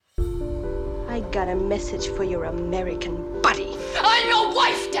I got a message for your American buddy. I'm your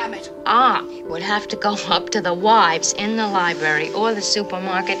wife, damn it! I would have to go up to the wives in the library or the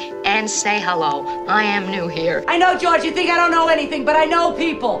supermarket and say hello. I am new here. I know, George, you think I don't know anything, but I know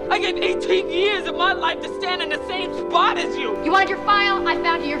people. I gave 18 years of my life to stand in the same spot as you. You wanted your file? I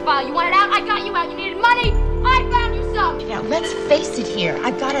found you your file. You wanted out? I got you out. You needed money? I found you some. Now, let's face it here.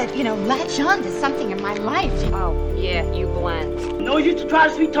 I've got to, latch on to something in my life. Oh, yeah, you blend. No use to try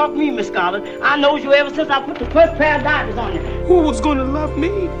to sweet talk me, Miss Scarlett. I knows you ever since I put the first pair of diapers on you. Who was gonna love me?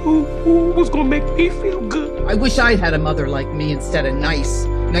 Who was gonna make me feel good? I wish I had a mother like me instead of nice.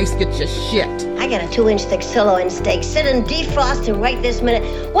 Nice gets you shit. I got a 2-inch thick sirloin steak sitting defrosting right this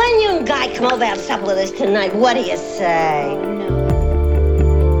minute. Why don't you and Guy come over and have supper with us tonight? What do you say? Oh, no.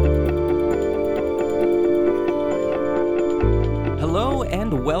 Hello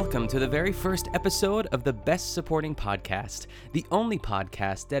and welcome to the very first episode of the Best Supporting Podcast, the only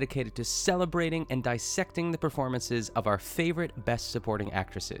podcast dedicated to celebrating and dissecting the performances of our favorite Best Supporting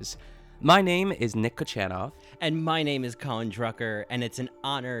actresses. My name is Nick Kochanov. And my name is Colin Drucker, and it's an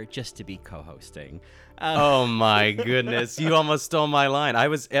honor just to be co-hosting. Oh my goodness, you almost stole my line. I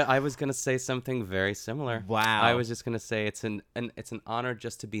was going to say something very similar. Wow. I was just going to say it's an honor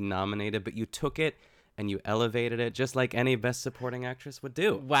just to be nominated, but you took it and you elevated it just like any Best Supporting Actress would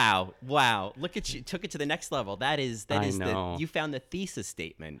do. Wow. Look at you. Took it to the next level. That is you found the thesis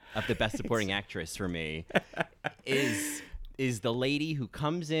statement of the Best Supporting Actress for me. is the lady who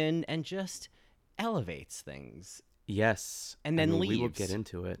comes in and just elevates things. Yes. And then leaves. We will get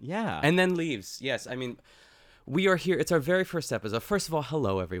into it. Yeah. And then leaves. Yes. I mean, we are here. It's our very first episode. First of all,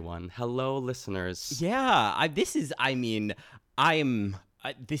 hello, everyone. Hello, listeners. Yeah.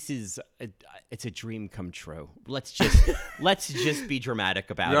 It's a dream come true. Let's just be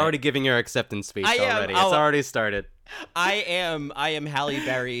dramatic about it. You're already giving your acceptance speech already. It's already started. I am Halle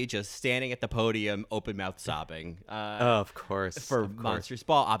Berry just standing at the podium, open mouth sobbing. Of course. For Monsters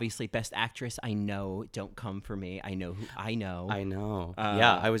Ball, obviously Best Actress. I know, don't come for me. I know. I know.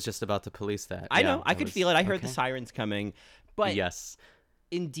 Yeah, I was just about to police that. I know. I could feel it. I heard the sirens coming. But yes,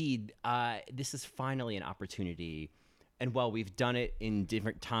 indeed, this is finally an opportunity. And while we've done it in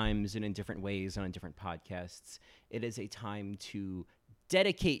different times and in different ways and on different podcasts, it is a time to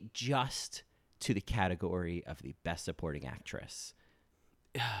dedicate just to the category of the Best Supporting Actress.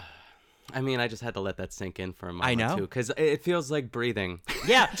 I mean, I just had to let that sink in for a moment, I know. too, because it feels like breathing.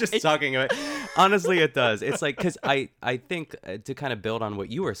 Yeah. Just talking about it. Honestly, it does. It's like, because I think to kind of build on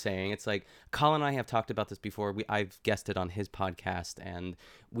what you were saying, it's like Colin and I have talked about this before. I've guested on his podcast, and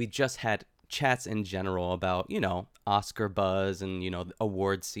we just had chats in general about, Oscar buzz and,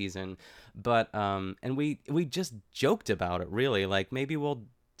 award season. But, and we just joked about it, really. Like, maybe we'll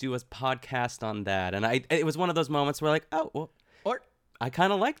do a podcast on that. And it was one of those moments where like, oh, well, or I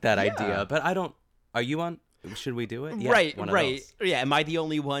kind of like that idea, but are you on? Should we do it? Yeah, right. Those. Yeah. Am I the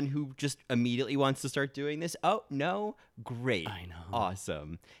only one who just immediately wants to start doing this? Oh, no. Great. I know.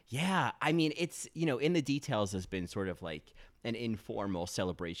 Awesome. Yeah. I mean, it's, in the details has been sort of like an informal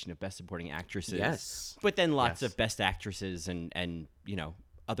celebration of Best Supporting Actresses. Yes. But then lots of Best Actresses and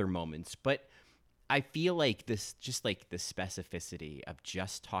other moments. But I feel like this, just like the specificity of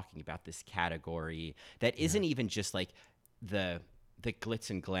just talking about this category that isn't even just like the glitz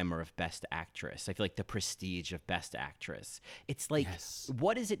and glamour of Best Actress. I feel like the prestige of Best Actress. It's like,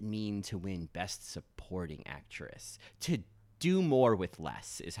 what does it mean to win Best Supporting Actress? To do more with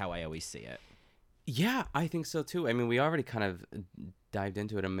less is how I always see it. Yeah, I think so too. I mean, we already kind of dived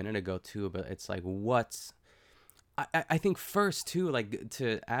into it a minute ago too, but it's like, I think first too, like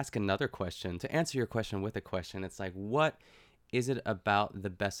to ask another question, to answer your question with a question, it's like, what is it about the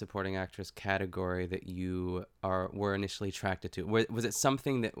Best Supporting Actress category that you were initially attracted to? Was it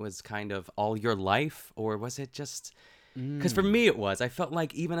something that was kind of all your life, or was it just... Because for me it was. I felt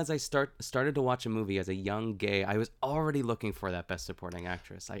like even as I started to watch a movie as a young gay, I was already looking for that Best Supporting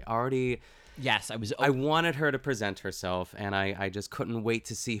Actress. I wanted her to present herself, and I just couldn't wait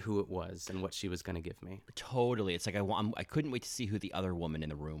to see who it was and what she was going to give me. Totally. It's like I couldn't wait to see who the other woman in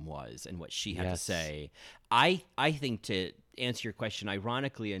the room was and what she had to say. I think, to answer your question,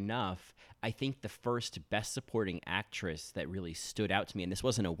 ironically enough, I think the first Best Supporting Actress that really stood out to me, and this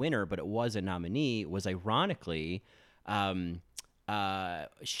wasn't a winner, but it was a nominee, was ironically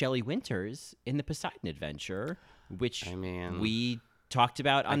Shelley Winters in The Poseidon Adventure, which we talked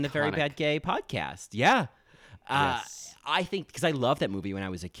about on the Very Bad Gay podcast. Yeah. Yes. I think, because I loved that movie when I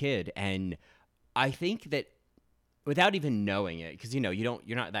was a kid, and I think that without even knowing it, because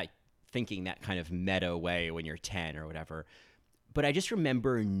you're not that thinking that kind of meta way when you're 10 or whatever, but I just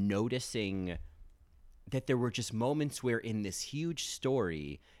remember noticing that there were just moments where in this huge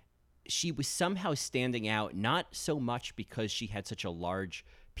story, she was somehow standing out, not so much because she had such a large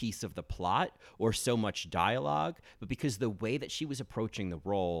piece of the plot or so much dialogue, but because the way that she was approaching the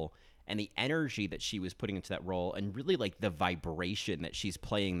role and the energy that she was putting into that role, and really like the vibration that she's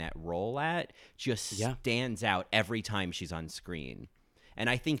playing that role at, just stands out every time she's on screen. And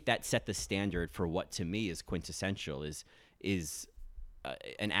I think that set the standard for what to me is quintessential, is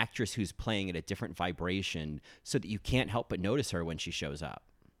an actress who's playing at a different vibration so that you can't help but notice her when she shows up.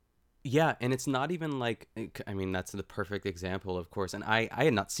 Yeah, and it's not even like, I mean, that's the perfect example, of course. And I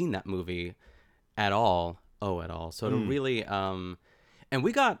had not seen that movie at all. So to really, and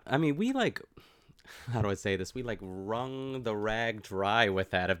we got, I mean, we like, how do I say this? We like wrung the rag dry with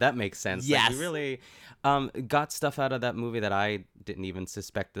that, if that makes sense. Yes. Like, we really got stuff out of that movie that I didn't even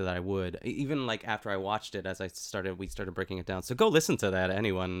suspect that I would. Even like after I watched it, we started breaking it down. So go listen to that,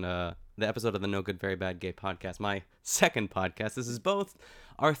 anyone. The episode of the No Good, Very Bad Gay podcast, my second podcast. This is both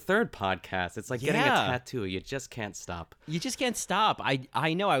our third podcast. It's like getting a tattoo. You just can't stop. You just can't stop.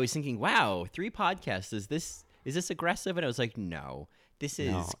 I know. I was thinking, wow, 3 podcasts. Is this aggressive? And I was like, no. This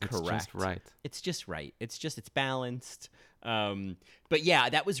is correct. It's just right. It's balanced. But yeah,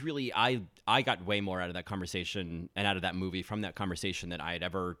 that was really, I got way more out of that conversation and out of that movie from that conversation than I had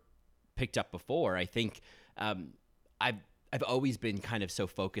ever picked up before. I think I've always been kind of so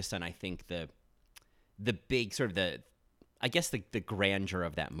focused on, I think, the big sort of the grandeur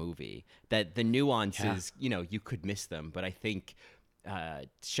of that movie, that the nuances, you could miss them. But I think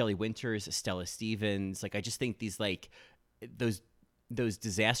Shelley Winters, Stella Stevens, like I just think these like those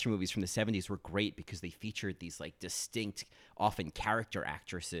disaster movies from the 70s were great because they featured these like distinct, often character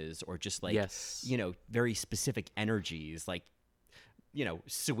actresses, or just like, very specific energies, like,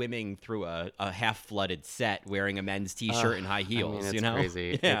 swimming through a half flooded set wearing a men's t-shirt and high heels. I mean, it's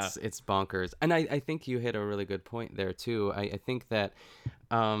crazy. Yeah. It's bonkers. And I think you hit a really good point there too. I think that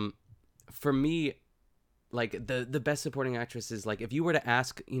for me, like the best supporting actress is like, if you were to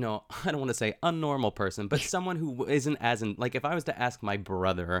ask, I don't want to say a normal person, but someone who isn't like if I was to ask my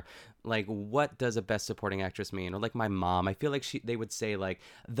brother, like, what does a best supporting actress mean? Or like my mom, I feel like they would say like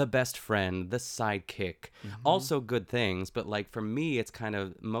the best friend, the sidekick, also good things. But like for me, it's kind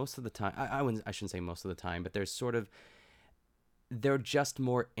of most of the time, I shouldn't say most of the time, but they're just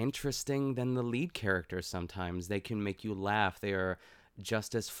more interesting than the lead characters sometimes. They can make you laugh. They are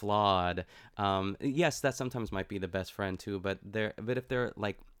just as flawed. Yes, that sometimes might be the best friend too, but if they're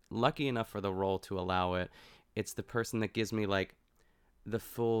like lucky enough for the role to allow it, it's the person that gives me like the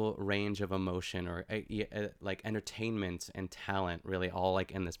full range of emotion, or like entertainment and talent, really all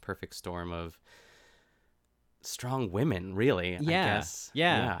like in this perfect storm of strong women, really. I guess.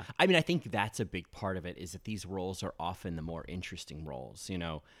 Yeah. I mean, I think that's a big part of it, is that these roles are often the more interesting roles,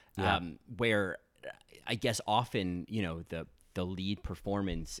 where I guess often, the lead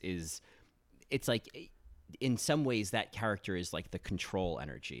performance it's like, in some ways that character is like the control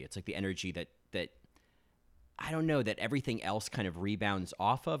energy. It's like the energy that I don't know, that everything else kind of rebounds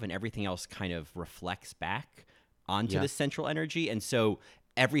off of, and everything else kind of reflects back onto the central energy. And so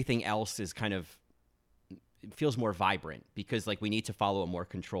everything else is kind of, it feels more vibrant because like we need to follow a more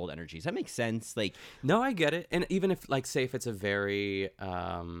controlled energy. Does that make sense? Like, no, I get it. And even if like, say if it's a very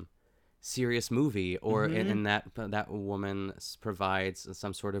serious movie, or in that woman provides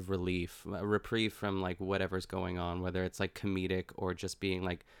some sort of relief, a reprieve from like whatever's going on, whether it's like comedic or just being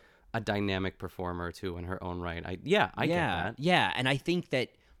like a dynamic performer too in her own right. I get that. Yeah, and I think that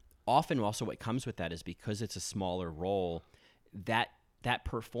often also what comes with that is because it's a smaller role, that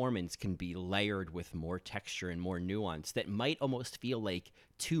performance can be layered with more texture and more nuance that might almost feel like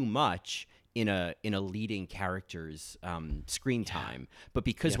too much in a leading character's screen time. But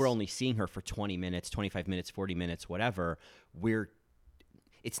because we're only seeing her for 20 minutes, 25 minutes, 40 minutes, whatever,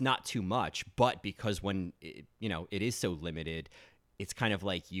 it's not too much. But because when it is so limited, it's kind of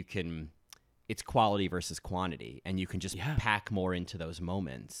like it's quality versus quantity, and you can just pack more into those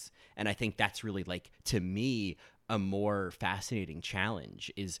moments. And I think that's really, like, to me, a more fascinating challenge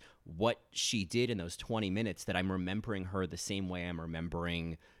is what she did in those 20 minutes, that I'm remembering her the same way I'm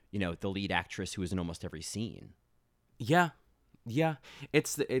remembering, the lead actress who is in almost every scene. Yeah.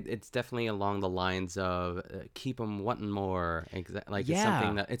 It's definitely along the lines of keep them wanting more. It's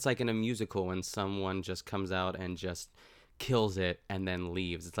something that, it's like in a musical when someone just comes out and just kills it and then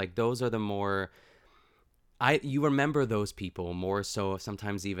leaves. It's like those are the more you remember those people more so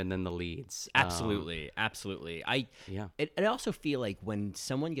sometimes even than the leads. Absolutely. I also feel like when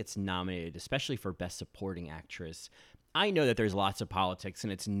someone gets nominated, especially for Best Supporting Actress, I know that there's lots of politics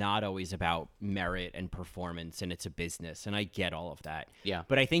and it's not always about merit and performance, and it's a business, and I get all of that. Yeah.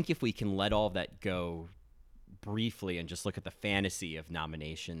 But I think if we can let all of that go briefly and just look at the fantasy of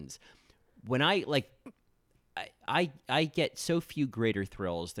nominations, when I get so few greater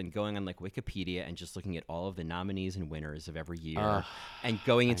thrills than going on like Wikipedia and just looking at all of the nominees and winners of every year and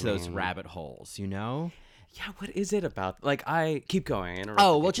going into those rabbit holes, you know? Yeah, what is it about? Like, I keep going.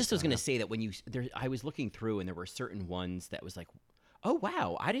 Oh, well, just I was going to say that when I was looking through and there were certain ones that was like, oh,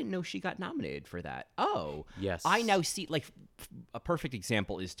 wow, I didn't know she got nominated for that. Oh, yes. I now see, like, a perfect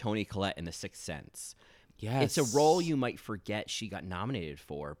example is Toni Collette in The Sixth Sense. Yes. It's a role you might forget she got nominated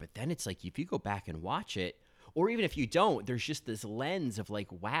for, but then it's like, if you go back and watch it, or even if you don't, there's just this lens of like,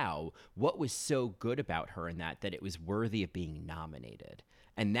 wow, what was so good about her in that it was worthy of being nominated.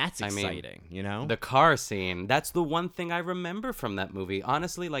 And that's exciting, you know? The car scene, that's the one thing I remember from that movie.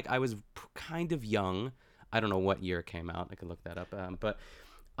 Honestly, like, I was kind of young. I don't know what year it came out. I could look that up. But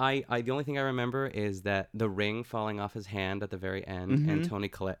the only thing I remember is that the ring falling off his hand at the very end and Toni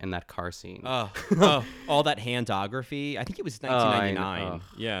Collette in that car scene. Oh, all that handography. I think it was 1999.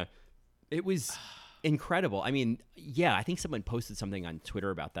 Yeah. It was incredible. I mean, yeah, I think someone posted something on Twitter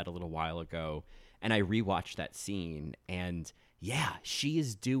about that a little while ago, and I rewatched that scene, and yeah, she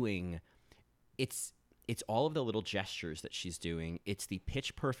is doing it's all of the little gestures that she's doing. It's the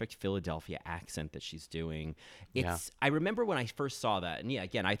pitch perfect Philadelphia accent that she's doing. I remember when I first saw that, and yeah,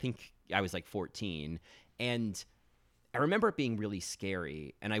 again, I think I was like 14, and I remember it being really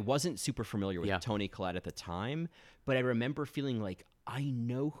scary, and I wasn't super familiar with Toni Collette at the time, but I remember feeling like, I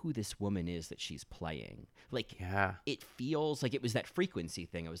know who this woman is that she's playing. Like, it feels like it was that frequency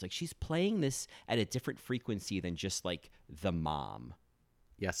thing. I was like, she's playing this at a different frequency than just like the mom.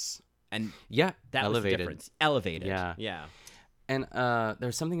 Yes. And that elevated. Was the difference. Elevated. Yeah. And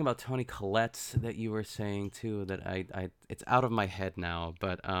there's something about Toni Collette that you were saying too that I it's out of my head now,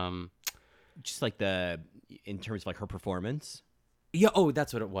 but just like in terms of like her performance. Yeah,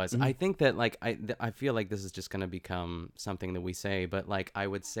 that's what it was. I think that like I feel like this is just gonna become something that we say, but like I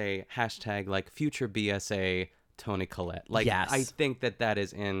would say hashtag like future BSA Toni Collette. Like, yes. I think that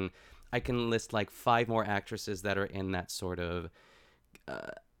is in. I can list like 5 more actresses that are in that sort of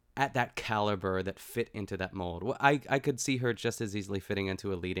at that caliber that fit into that mold. Well, I could see her just as easily fitting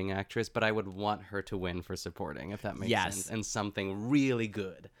into a leading actress, but I would want her to win for supporting, if that makes sense, and something really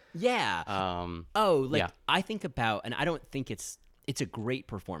good. Yeah. I think about, and I don't think it's a great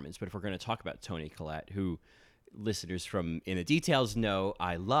performance, but if we're going to talk about Toni Collette, who listeners from In the Details know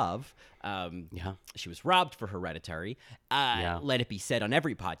I love, she was robbed for Hereditary. Let it be said on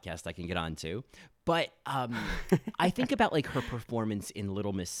every podcast I can get onto. But I think about like her performance in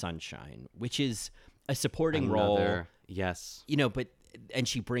Little Miss Sunshine, which is a supporting role. Yes. You know, and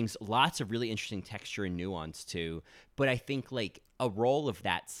she brings lots of really interesting texture and nuance too. But I think like a role of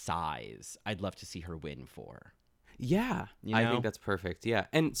that size, I'd love to see her win for. Yeah, you know? I think that's perfect. Yeah.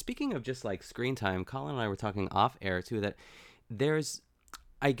 And speaking of just like screen time, Colin and I were talking off air too, that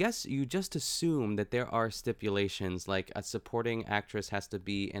I guess you just assume that there are stipulations, like a supporting actress has to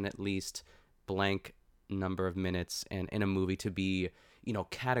be in at least blank number of minutes and in a movie to be, you know,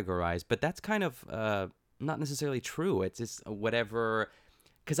 categorized. But that's kind of not necessarily true. It's just whatever,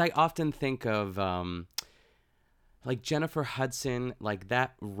 because I often think of like Jennifer Hudson, like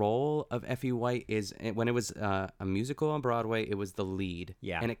that role of Effie White is, when it was a musical on Broadway, it was the lead.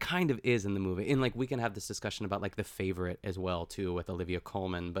 Yeah. And it kind of is in the movie. And like we can have this discussion about like The Favorite as well too with Olivia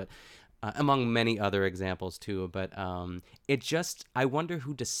Colman, but among many other examples too. But it just, I wonder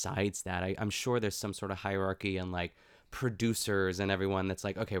who decides that. I'm sure there's some sort of hierarchy and like producers and everyone that's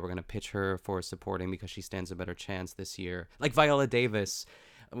like, okay, we're going to pitch her for supporting because she stands a better chance this year. Like Viola Davis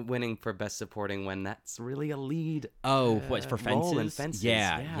winning for Best Supporting when that's really a lead. What, for Fences? Role in Fences.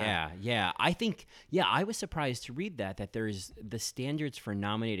 Yeah. I think, I was surprised to read that there's the standards for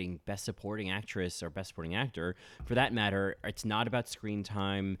nominating Best Supporting Actress or Best Supporting Actor, for that matter, it's not about screen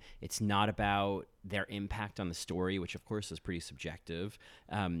time. It's not about their impact on the story, which of course is pretty subjective.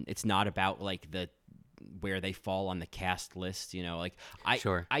 It's not about like where they fall on the cast list, you know, like I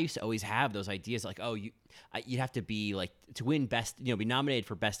used to always have those ideas like, you'd have to be like, to win best, you know, be nominated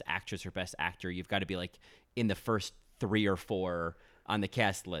for Best Actress or Best Actor, you've got to be like in the first 3 or 4 on the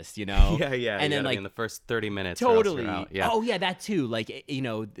cast list, you know? Yeah. And then like in the first 30 minutes. Totally. Yeah. Oh yeah, that too. Like, you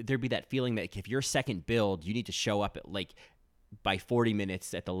know, there'd be that feeling that if you're second billed, you need to show up at like by 40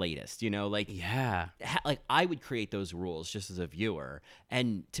 minutes at the latest, you know, like, like I would create those rules just as a viewer.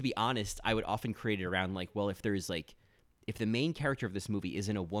 And to be honest, I would often create it around like, well, if the main character of this movie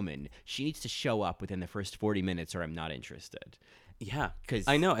isn't a woman, she needs to show up within the first 40 minutes or I'm not interested. Yeah. Because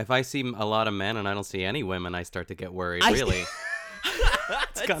I know if I see a lot of men and I don't see any women, I start to get worried, really.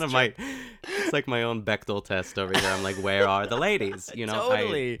 It's kind of it's like my own Bechdel test over here. I'm like, where are the ladies? You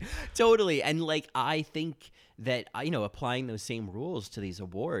know, Totally. And like, I think that applying those same rules to these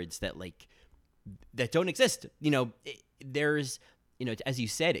awards that that don't exist. There's as you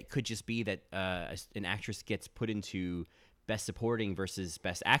said, it could just be that an actress gets put into Best Supporting versus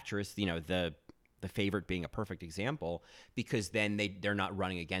Best Actress. The favorite being a perfect example, because then they're not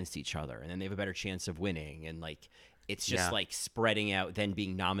running against each other, and then they have a better chance of winning. And it's just spreading out, then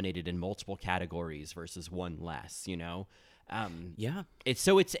being nominated in multiple categories versus one less.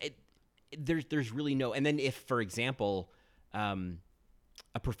 There's really no. And then if, for example,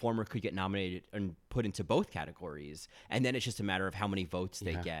 a performer could get nominated and put into both categories, and then it's just a matter of how many votes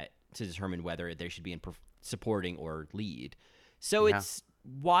they get to determine whether they should be in supporting or lead. So it's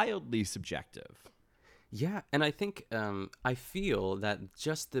wildly subjective. Yeah, and I think I feel that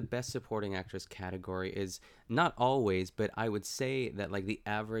just the Best Supporting Actress category is not always, but I would say that the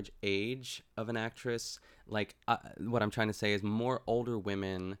average age of an actress, what I'm trying to say is more older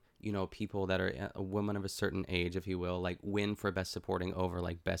women, people that are a woman of a certain age, if you will, win for Best Supporting over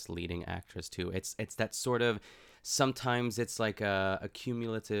Best Leading Actress too. It's that sort of, sometimes it's a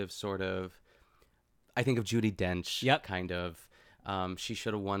cumulative sort of. I think of Judi Dench, kind of. She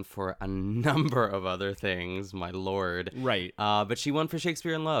should have won for a number of other things, my lord. Right. But she won for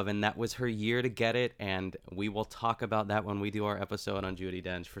Shakespeare in Love, and that was her year to get it, and we will talk about that when we do our episode on Judi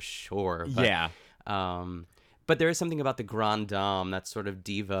Dench for sure. But, yeah. But there is something about the grande dame, that sort of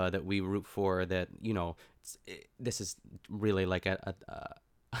diva that we root for, that, this is really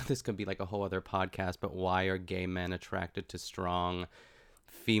this could be a whole other podcast, but why are gay men attracted to strong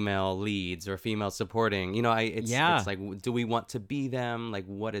female leads or female supporting? It's do we want to be them?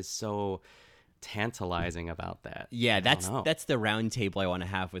 What is so tantalizing about that? Yeah, that's the round table I want to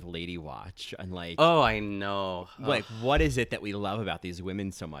have with Lady Watch. And oh, I know. What is it that we love about these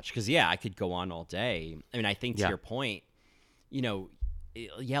women so much? Because I could go on all day. I mean, I think to your point, a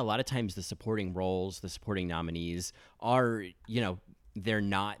lot of times the supporting roles, the supporting nominees are, they're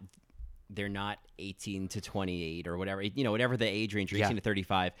not 18 to 28 or whatever, whatever the age range, or 18 to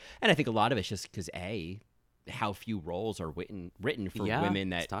 35. And I think a lot of it's just because how few roles are written for women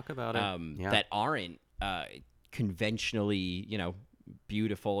that, let's talk about it. That aren't conventionally,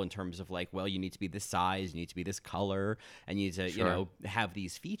 beautiful in terms of you need to be this size, you need to be this color, and you need to, have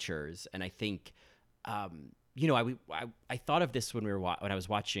these features. And I think, I thought of this when I was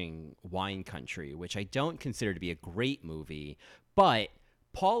watching Wine Country, which I don't consider to be a great movie, but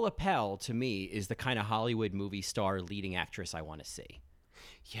Paula Pell, to me, is the kind of Hollywood movie star leading actress I want to see.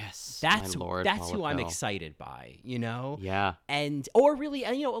 Yes, that's Paula who Pell. I'm excited by, Yeah. Or really,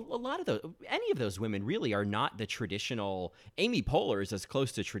 a lot of any of those women really are not the traditional. Amy Poehler is as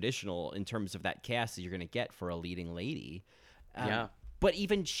close to traditional in terms of that cast as you're going to get for a leading lady. But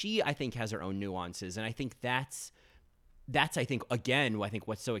even she, I think, has her own nuances, and I think that's I think, again, I think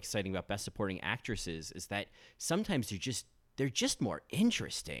what's so exciting about Best Supporting Actresses is that sometimes they're just more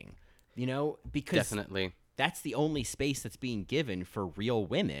interesting, because definitely that's the only space that's being given for real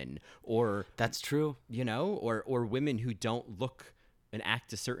women, or that's true, or women who don't look and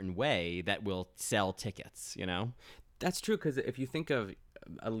act a certain way that will sell tickets, That's true, because if you think of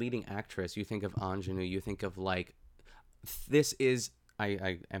a leading actress, you think of ingenue, you think of this is,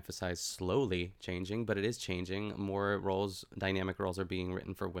 I emphasize slowly changing, but it is changing. More roles, dynamic roles are being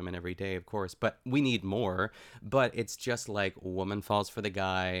written for women every day, of course, but we need more. But it's just woman falls for the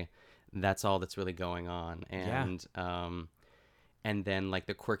guy. That's all that's really going on. And and then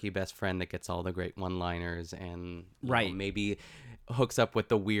the quirky best friend that gets all the great one-liners and maybe hooks up with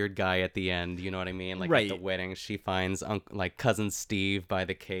the weird guy at the end, you know what I mean? At the wedding, she finds cousin Steve by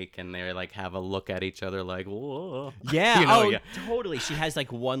the cake, and they're have a look at each other whoa. Yeah, totally. She has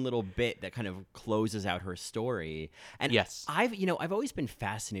one little bit that kind of closes out her story. And yes, I've always been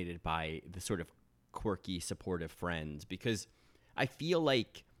fascinated by the sort of quirky supportive friends, because I feel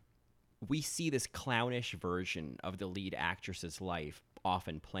we see this clownish version of the lead actress's life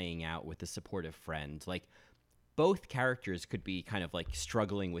often playing out with the supportive friend. Both characters could be kind of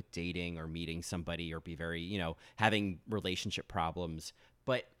struggling with dating or meeting somebody, or be very, having relationship problems.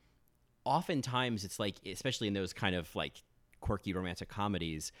 But oftentimes it's especially in those kind of quirky romantic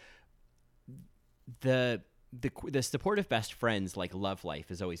comedies, the supportive best friends, love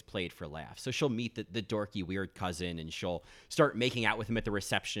life, is always played for laughs. So she'll meet the dorky weird cousin, and she'll start making out with him at the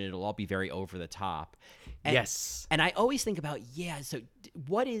reception. It'll all be very over the top. Yes. And I always think about, so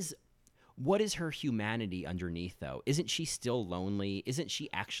what is her humanity underneath, though? Isn't she still lonely? Isn't she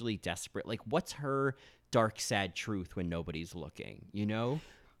actually desperate? What's her dark, sad truth when nobody's looking,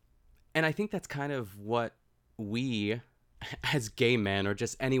 And I think that's kind of what we, as gay men, or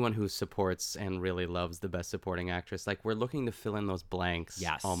just anyone who supports and really loves the Best Supporting Actress, we're looking to fill in those blanks.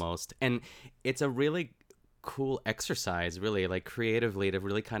 Yes. Almost. And it's a really cool exercise, really, like creatively, to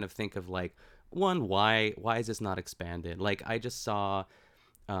really kind of think of like, one, why is this not expanded? Like, I just saw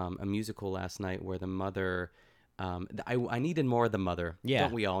a musical last night where the mother, I needed more of the mother. Yeah.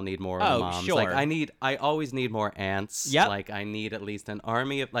 Don't we all need more of the moms? Sure. Like, I always need more aunts. Yep. Like, I need at least an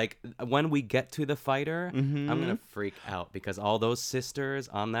army of, like, when we get to the fighter, I'm gonna freak out because all those sisters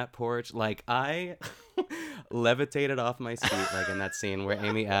on that porch, like, I levitated off my seat, like in that scene where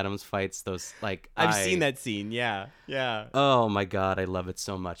Amy Adams fights those, like, I've seen that scene. Yeah. Oh my God, I love it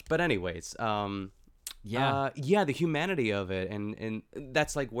so much. But anyways, the humanity of it, and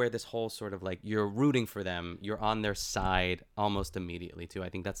that's like where this whole sort of like, you're rooting for them, you're on their side almost immediately too. I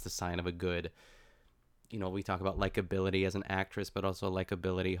think that's the sign of a good, we talk about likability as an actress, but also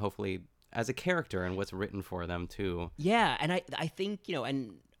likability hopefully as a character and what's written for them too. Yeah, and I think,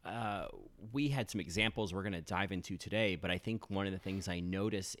 we had some examples we're going to dive into today, but I think one of the things I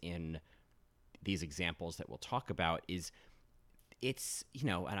notice in these examples that we'll talk about is it's, and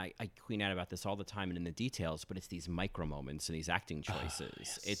I queen out about this all the time and in the details, but it's these micro moments and these acting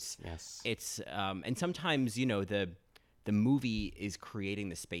choices. It's and sometimes, the movie is creating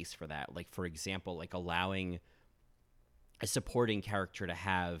the space for that. Like, for example, like allowing a supporting character to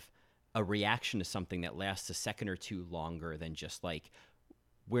have a reaction to something that lasts a second or two longer than just like,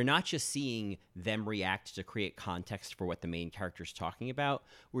 we're not just seeing them react to create context for what the main character's talking about.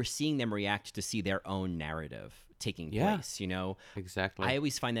 We're seeing them react to see their own narrative taking place, Exactly. I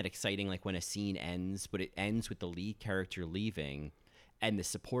always find that exciting, like when a scene ends, but it ends with the lead character leaving and the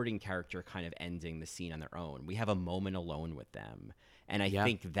supporting character kind of ending the scene on their own. We have a moment alone with them. And I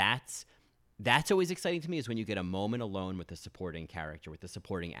think that's always exciting to me, is when you get a moment alone with the supporting character, with the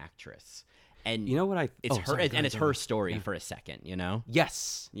supporting actress. And you know what it's her story for a second,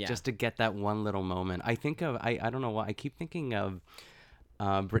 Yes. Yeah. Just to get that one little moment. I think of, I don't know why, I keep thinking of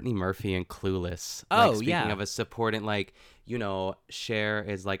Brittany Murphy in Clueless. Speaking of a supporting, like, Cher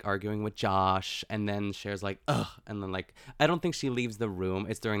is like arguing with Josh, and then Cher's like, ugh, and then like, I don't think she leaves the room.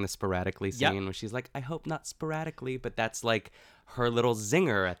 It's during the sporadically scene where she's like, I hope not sporadically, but that's like her little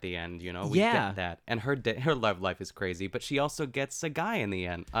zinger at the end, we get that. And her love life is crazy, but she also gets a guy in the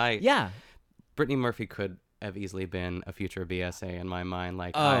end. Brittany Murphy could have easily been a future BSA in my mind.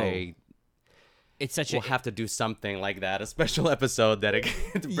 Like, it's such we'll have to do something like that, a special episode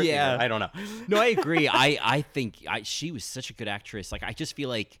dedicated to Brittany. I don't know. No, I agree. I think she was such a good actress. Like, I just feel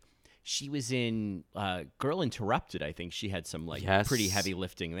like she was in Girl Interrupted. I think she had some like pretty heavy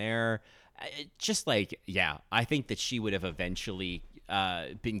lifting there. Just like, I think that she would have eventually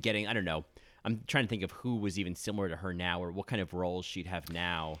been getting, I don't know, I'm trying to think of who was even similar to her now, or what kind of roles she'd have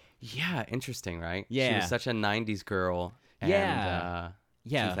now. Yeah, interesting, right? Yeah. She was such a 90s girl and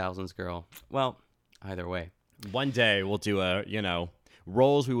 2000s girl. Well, either way. One day we'll do a,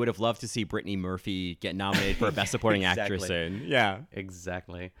 roles we would have loved to see Brittany Murphy get nominated for a Best Supporting Actress in. Yeah.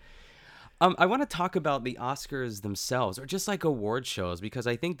 Exactly. I want to talk about the Oscars themselves, or just like award shows, because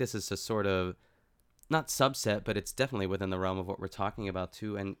I think this is a sort of, not subset, but it's definitely within the realm of what we're talking about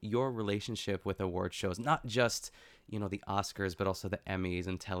too, and your relationship with award shows, not just, the Oscars, but also the Emmys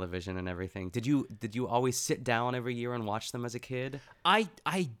and television and everything. Did you always sit down every year and watch them as a kid? I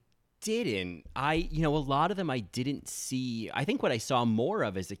didn't. A lot of them I didn't see. I think what I saw more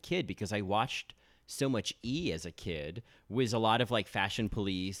of as a kid, because I watched so much E as a kid, was a lot of like Fashion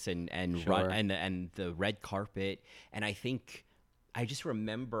Police and Sure. and the red carpet. And I think I just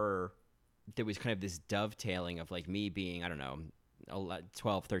remember there was kind of this dovetailing of like me being, I don't know,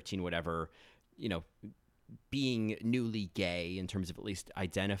 12, 13, whatever, being newly gay in terms of at least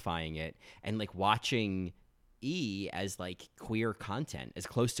identifying it, and like watching E as like queer content, as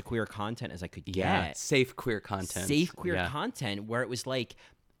close to queer content as I could get. Safe queer content. Content where it was like,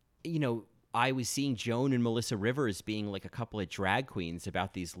 I was seeing Joan and Melissa Rivers being like a couple of drag queens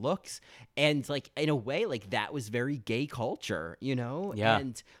about these looks, and like in a way like that was very gay culture, Yeah.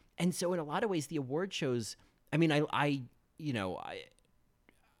 And so in a lot of ways the award shows, I mean, I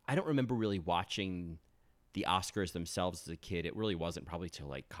don't remember really watching the Oscars themselves as a kid. It really wasn't probably till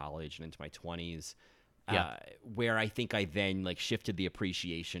like college and into my 20s. Where I think I then like shifted the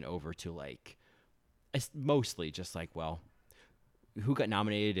appreciation over to like mostly just like, well, who got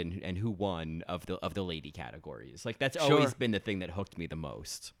nominated and who won of the lady categories. Like that's always been the thing that hooked me the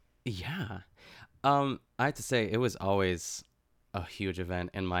most. Yeah. I have to say it was always a huge event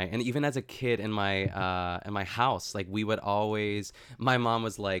and even as a kid in my house, like we would always, my mom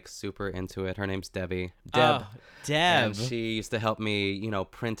was like super into it. Her name's Deb. And she used to help me,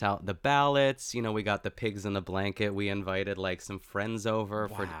 print out the ballots. We got the pigs in the blanket. We invited like some friends over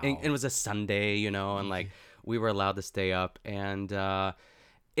and it was a Sunday, and like we were allowed to stay up, and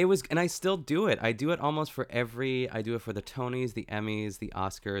It was, and I still do it. I do it almost for I do it for the Tonys, the Emmys, the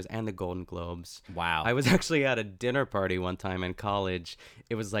Oscars, and the Golden Globes. Wow. I was actually at a dinner party one time in college.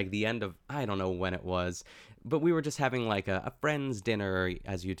 It was like the end of, I don't know when it was, but we were just having like a friend's dinner,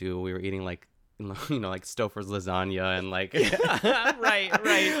 as you do. We were eating like, like Stouffer's lasagna and like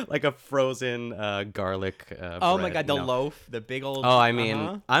right like a frozen garlic oh bread, my god, the loaf, the big old I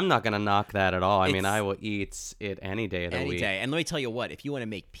mean, I'm not gonna knock that at all. I mean, I will eat it any day of the week. And let me tell you what, if you want to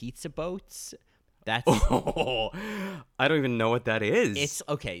make pizza boats, that's I don't even know what that is. It's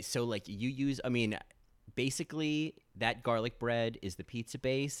okay, so like you use, I mean, basically that garlic bread is the pizza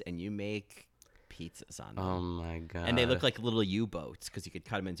base, and you make pizzas on them. Oh my god. And they look like little U-boats because you could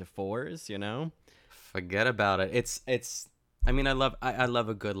cut them into 4s, you know? Forget about it. It's I mean, I love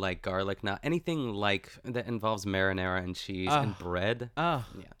a good like garlic, not anything like that involves marinara and cheese and bread. Oh,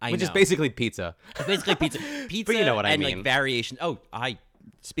 yeah. Which is basically pizza. It's basically pizza. Pizza, but you know what I mean. And like variation. Oh, I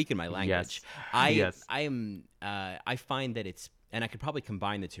speak in my language. Yes. I find that it's, and I could probably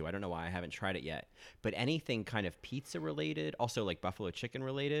combine the two. I don't know why I haven't tried it yet. But anything kind of pizza related, also like buffalo chicken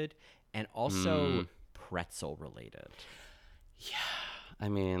related, and also pretzel related. Yeah. I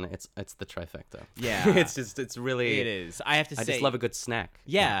mean, it's the trifecta. Yeah. it's really. It is. I have to say. I just love a good snack.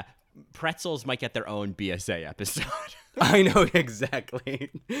 Yeah. Pretzels might get their own BSA episode. I know, exactly.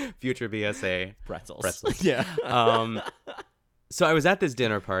 Future BSA. Pretzels. Yeah. So I was at this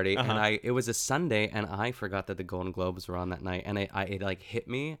dinner party, and it was a Sunday, and I forgot that the Golden Globes were on that night, and it like hit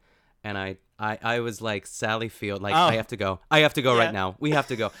me, and I was like Sally Field, like I have to go right now. We have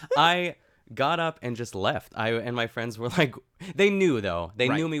to go. I got up and just left. And my friends were like, they knew though. They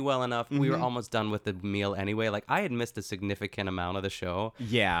knew me well enough. We were almost done with the meal anyway. Like I had missed a significant amount of the show.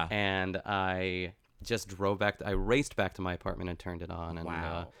 Yeah. And I just drove back. I raced back to my apartment and turned it on. And,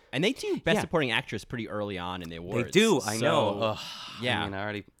 wow. And they do Best Supporting Actress pretty early on in the awards. They do. I know. Ugh, yeah.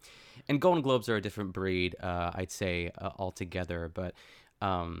 I mean, and Golden Globes are a different breed, I'd say, altogether. But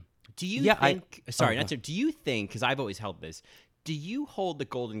do you think? Do you think? Because I've always held this. Do you hold the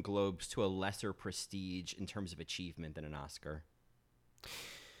Golden Globes to a lesser prestige in terms of achievement than an Oscar?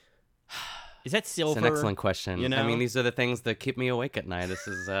 Is that silver? It's an excellent question. You know? I mean, these are the things that keep me awake at night. This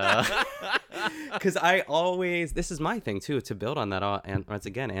is because this is my thing too, to build on that and once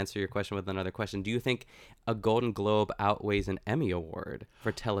again answer your question with another question. Do you think a Golden Globe outweighs an Emmy Award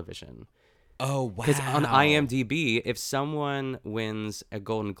for television? Oh, wow. Because on IMDb, if someone wins a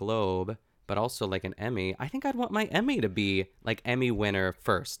Golden Globe but also like an Emmy, I think I'd want my Emmy to be like Emmy winner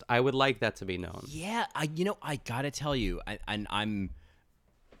first. I would like that to be known. Yeah, I gotta tell you,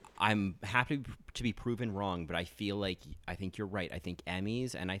 I'm happy to be proven wrong, but I think you're right. I think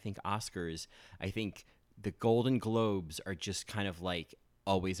Emmys and I think Oscars, I think the Golden Globes are just kind of like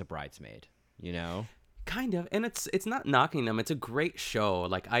always a bridesmaid, you know? Kind of, and it's not knocking them. It's a great show.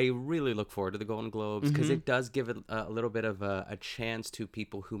 Like I really look forward to the Golden Globes because it does give it a little bit of a chance to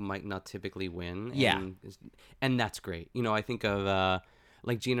people who might not typically win. And that's great. You know, I think of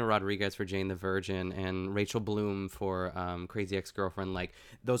like Gina Rodriguez for Jane the Virgin and Rachel Bloom for Crazy Ex-Girlfriend. Like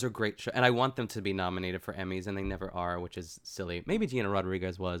those are great shows, and I want them to be nominated for Emmys, and they never are, which is silly. Maybe Gina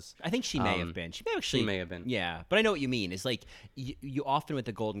Rodriguez was. I think she may have been. She may have been. Yeah, but I know what you mean. It's like you often with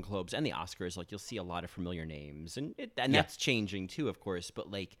the Golden Globes and the Oscars, like you'll see a lot of familiar names, and that's changing too, of course. But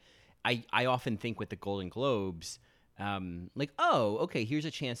like, I often think with the Golden Globes, like, oh, okay, here's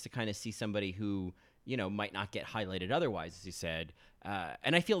a chance to kind of see somebody who, you know, might not get highlighted otherwise, as you said.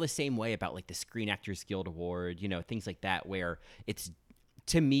 And I feel the same way about like the Screen Actors Guild Award, you know, things like that, where it's,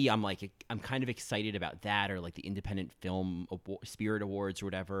 to me, I'm kind of excited about that, or like the Independent Film Spirit Awards or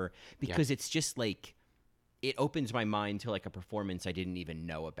whatever, because it's just like, it opens my mind to like a performance I didn't even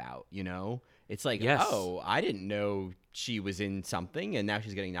know about, you know? It's like, oh, I didn't know she was in something and now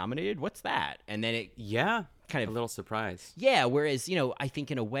she's getting nominated. What's that? And then it kind of a little surprise. Yeah, whereas, you know, I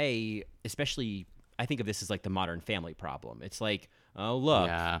think in a way, especially I think of this as like the Modern Family problem. It's like, oh,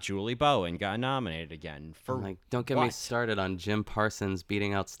 look, Julie Bowen got nominated again for like, don't get me started on Jim Parsons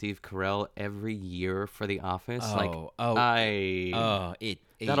beating out Steve Carell every year for The Office. That'll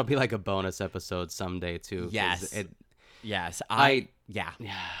be like a bonus episode someday too. Yes.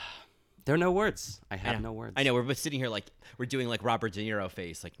 There are no words. I have no words. I know. We're sitting here like we're doing like Robert De Niro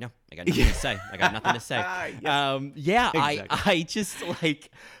face. Like, no, I got nothing to say. I got nothing to say. Exactly. I just like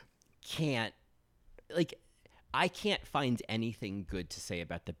can't. Like, I can't find anything good to say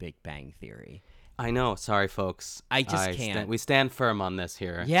about The Big Bang Theory. I know. Sorry, folks. I just can't. We stand firm on this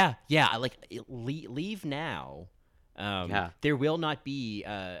here. Yeah. Like, leave now. There will not be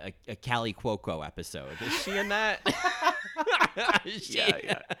a Callie Cuoco episode. Is she in that?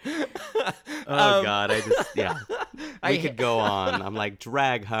 Oh God, We could go on. I'm like,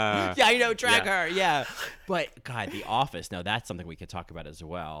 drag her. Yeah, I know, drag her. Yeah, but God, The Office. No, that's something we could talk about as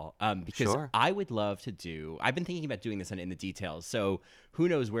well. Because I would love to do. I've been thinking about doing this on In the Details. So who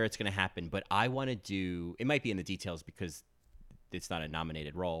knows where it's going to happen? But I want to do. It might be In the Details because it's not a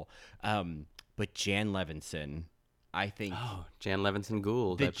nominated role. But Jan Levinson. I think. Oh, Jan Levinson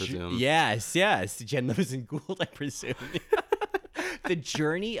Gould, I presume. Yes. Jan Levinson Gould, I presume. The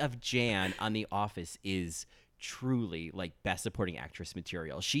journey of Jan on The Office is truly like best supporting actress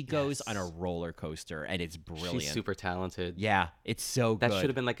material. She goes on a roller coaster, and it's brilliant. She's super talented. Yeah, it's so good. That should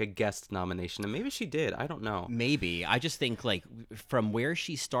have been like a guest nomination, and maybe she did. I don't know. Maybe. I just think like from where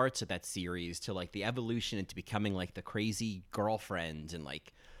she starts at that series to like the evolution into becoming like the crazy girlfriend and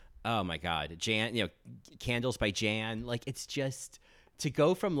like, oh my God, Jan, Candles by Jan. Like it's just to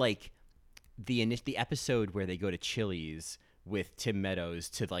go from like the episode where they go to Chili's with Tim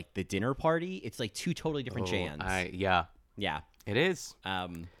Meadows to like the dinner party. It's like two totally different Jans. Yeah, it is.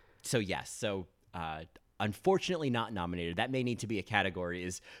 So unfortunately not nominated. That may need to be a category,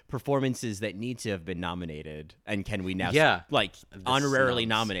 is performances that need to have been nominated, and can we now honorarily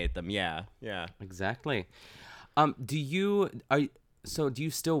nominate them? Yeah Exactly. Do you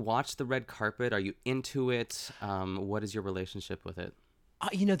still watch the red carpet? Are you into it? What is your relationship with it?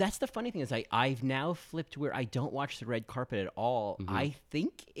 That's the funny thing is I've now flipped where I don't watch the red carpet at all. Mm-hmm. I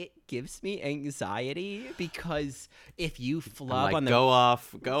think it gives me anxiety because if you flub on the... Go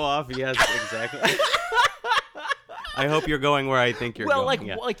off. Yes, exactly. I hope you're going where I think you're going.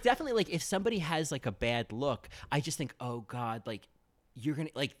 Well, definitely, like, if somebody has, like, a bad look, I just think, oh, God, like, you're going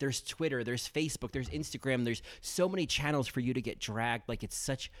to, like, there's Twitter, there's Facebook, there's Instagram, there's so many channels for you to get dragged. Like, it's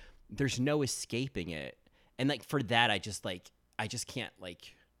such... There's no escaping it. And, like, for that, I just can't,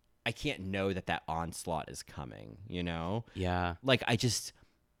 like, I can't know that onslaught is coming, you know? Yeah. Like, I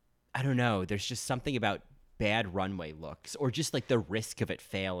don't know. There's just something about bad runway looks or just, like, the risk of it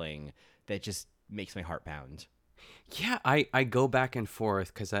failing that just makes my heart pound. Yeah, I go back and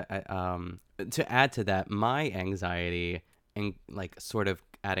forth because to add to that, my anxiety and, like, sort of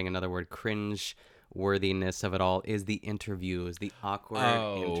adding another word, cringe worthiness of it all is the interviews, the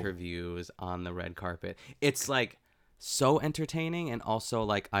awkward interviews on the red carpet. It's, like, so entertaining, and also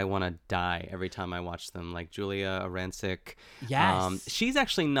like I want to die every time I watch them. Like Julia Arancic, yes, she's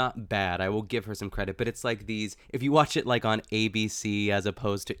actually not bad. I will give her some credit, but it's like these. If you watch it like on ABC as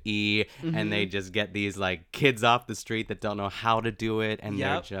opposed to E, and they just get these like kids off the street that don't know how to do it, and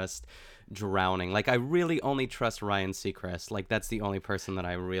they're just drowning. Like I really only trust Ryan Seacrest. Like that's the only person that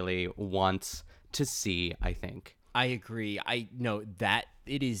I really want to see. I think. I agree. I know that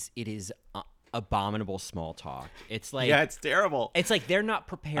it is. Abominable small talk. It's like it's terrible. It's like they're not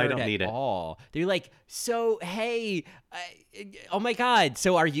prepared at all. They're like, so hey, oh my God.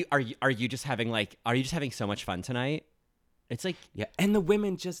 So are you just having so much fun tonight? It's like and the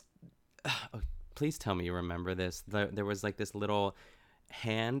women just. Please tell me you remember this. There was like this little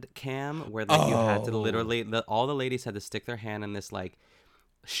hand cam where you had to literally all the ladies had to stick their hand in this like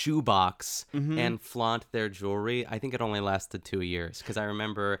shoebox and flaunt their jewelry. I think it only lasted 2 years because I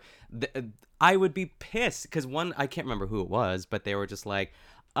remember I would be pissed because I can't remember who it was, but they were just like,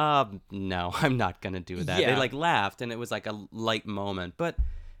 no, I'm not gonna do that. They like laughed and it was like a light moment, but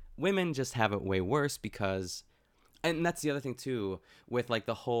women just have it way worse because. And that's the other thing, too, with, like,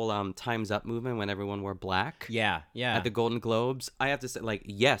 the whole Time's Up movement when everyone wore black. Yeah. At the Golden Globes. I have to say, like,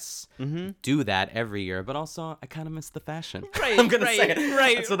 yes, do that every year. But also, I kind of miss the fashion. Right, I'm going to say it.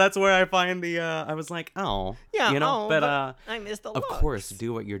 Right. So that's where I find I was like, Yeah, you know? but I miss the looks. Of course,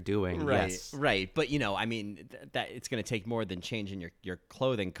 do what you're doing. Right, yes. Right. But, I mean, that it's going to take more than changing your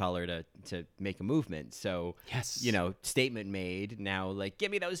clothing color to make a movement. So, yes. Statement made. Now, like, give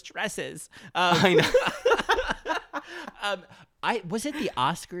me those dresses. I know. Was it the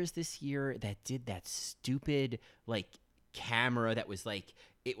Oscars this year that did that stupid like camera that was like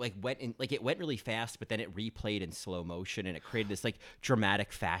it like went in like it went really fast, but then it replayed in slow motion and it created this like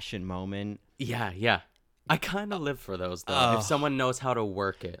dramatic fashion moment? Yeah. I kind of live for those though. If someone knows how to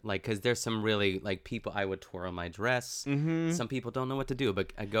work it, like, because there's some really like people I would twirl my dress. Some people don't know what to do,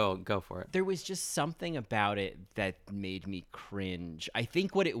 but go for it. There was just something about it that made me cringe. I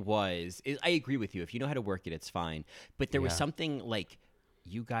think what it was is I agree with you. If you know how to work it, it's fine. But there was something like,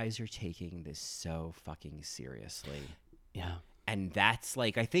 you guys are taking this so fucking seriously. Yeah, and that's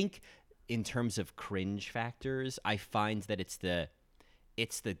like I think in terms of cringe factors, I find that it's the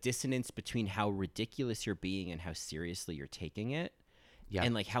dissonance between how ridiculous you're being and how seriously you're taking it. Yeah.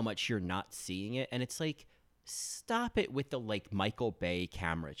 And like how much you're not seeing it. And it's like, stop it with the like Michael Bay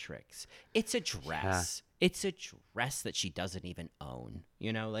camera tricks. It's a dress. Yeah. It's a dress that she doesn't even own,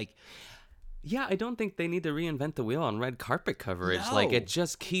 like. Yeah, I don't think they need to reinvent the wheel on red carpet coverage. No. Like,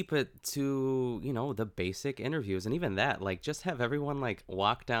 just keep it to, the basic interviews. And even that, like, just have everyone, like,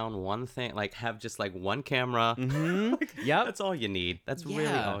 walk down one thing. Like, have just, like, one camera. Mm-hmm. Yep. That's all you need. That's really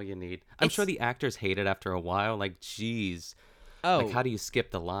Yeah. all you need. I'm sure the actors hate it after a while. Like, geez. Oh. Like, how do you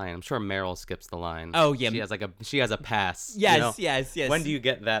skip the line? I'm sure Meryl skips the line. Oh, yeah. She has a pass. Yes, yes. When do you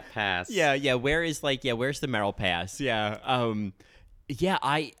get that pass? Yeah. Where's the Meryl pass? Yeah. Yeah,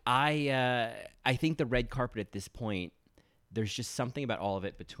 I think the red carpet at this point, there's just something about all of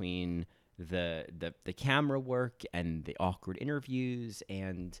it between the camera work and the awkward interviews,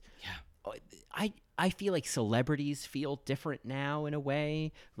 and I feel like celebrities feel different now in a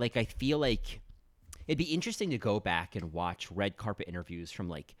way. Like, I feel like it'd be interesting to go back and watch red carpet interviews from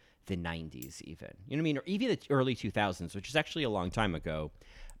like the 90s even. You know what I mean? Or even the early 2000s, which is actually a long time ago.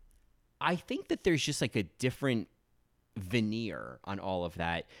 I think that there's just like a different veneer on all of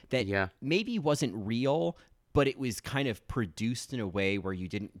that maybe wasn't real, but it was kind of produced in a way where you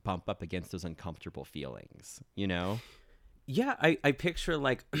didn't bump up against those uncomfortable feelings, Yeah, I picture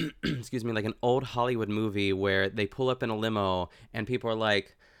like excuse me, like an old Hollywood movie where they pull up in a limo and people are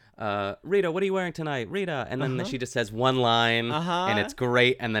like, Rita, what are you wearing tonight, Rita? And then she just says one line and it's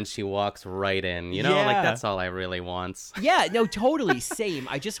great, and then she walks right in, like that's all I really want. Yeah, no, totally same.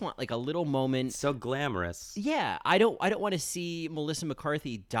 I just want like a little moment. So glamorous. Yeah, I don't want to see Melissa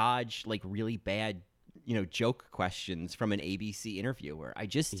McCarthy dodge like really bad, joke questions from an ABC interviewer. I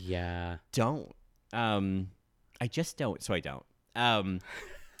just don't. I just don't, so I don't.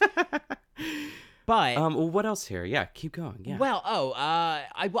 But well, what else here? Yeah, keep going. Yeah. Well,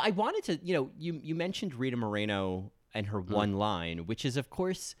 I wanted to, you mentioned Rita Moreno and her one line, which is of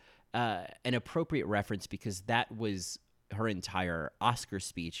course an appropriate reference because that was her entire Oscar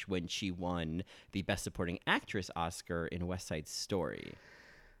speech when she won the Best Supporting Actress Oscar in West Side Story.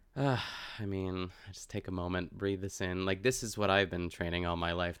 I mean, just take a moment, breathe this in. Like, this is what I've been training all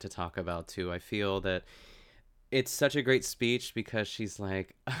my life to talk about too. I feel that it's such a great speech because she's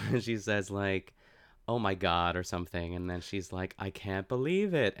like, she says like, oh my God, or something. And then she's like, I can't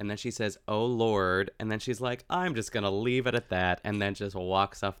believe it. And then she says, oh Lord. And then she's like, I'm just going to leave it at that. And then just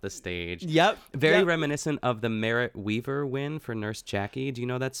walks off the stage. Yep. Very reminiscent of the Merritt Wever win for Nurse Jackie. Do you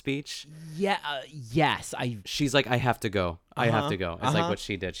know that speech? Yeah. Yes. She's like, I have to go. I have to go. It's like what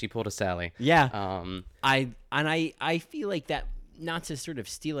she did. She pulled a Sally. Yeah. I feel like that, not to sort of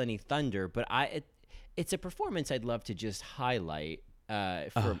steal any thunder, but it's a performance I'd love to just highlight.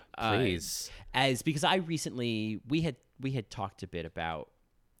 Please. Because I recently we had talked a bit about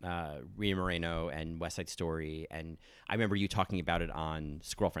Rita Moreno and West Side Story, and I remember you talking about it on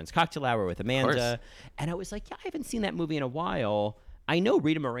Squirrel Friends Cocktail Hour with Amanda, and I was like, yeah, I haven't seen that movie in a while. I know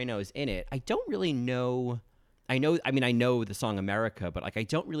Rita Moreno is in it. I don't really know. I know the song America, but like I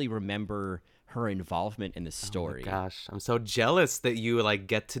don't really remember her involvement in the story. Oh my gosh, I'm so jealous that you like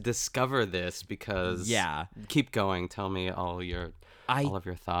get to discover this because keep going. Tell me all of your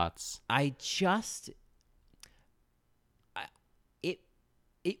thoughts.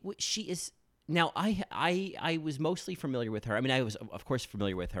 She is now. I was mostly familiar with her. I mean, I was of course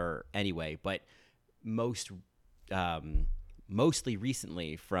familiar with her anyway, but mostly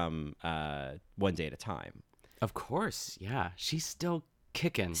recently from One Day at a Time. Of course, yeah. She's still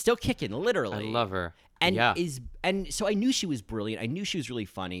kicking, literally. I love her. And so I knew she was brilliant. I knew she was really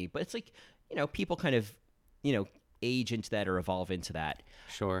funny, but it's like, people kind of, age into that or evolve into that.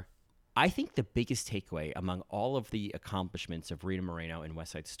 Sure. I think the biggest takeaway among all of the accomplishments of Rita Moreno in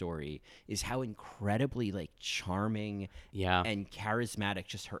West Side Story is how incredibly like charming and charismatic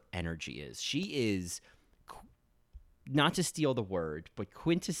just her energy is. She is, not to steal the word, but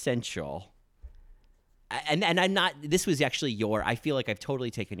quintessential. And I'm not. This was actually I feel like I've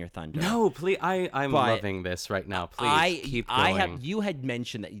totally taken your thunder. No, please. I'm loving this right now. Please keep going. You had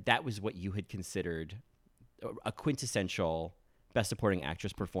mentioned that was what you had considered a quintessential Best Supporting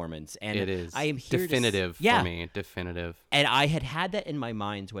Actress performance, and it is. I am here definitive for me. Definitive. And I had that in my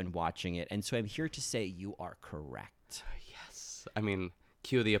mind when watching it, and so I'm here to say you are correct. Yes. I mean,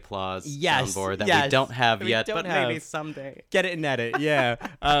 cue the applause soundboard that we don't have yet, but maybe someday. Get it and edit, yeah.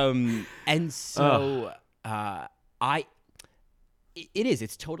 And so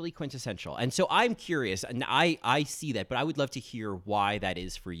it's totally quintessential. And so I'm curious, and I see that, but I would love to hear why that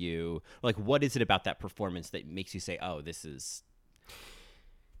is for you. Like, what is it about that performance that makes you say, oh, this is...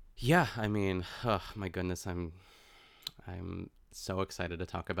 Yeah, I mean, oh my goodness, I'm so excited to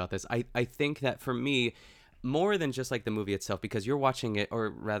talk about this. I think that for me, more than just like the movie itself, because you're watching it,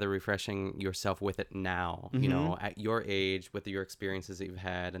 or rather refreshing yourself with it now, at your age, with your experiences that you've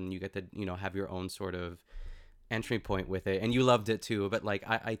had, and you get to, have your own sort of entry point with it, and you loved it too. But like,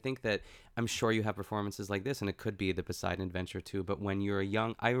 I think that I'm sure you have performances like this, and it could be the Poseidon Adventure too. But when you're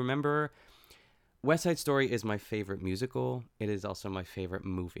young, I remember West Side Story is my favorite musical. It is also my favorite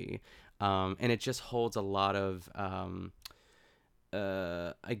movie, and it just holds a lot of,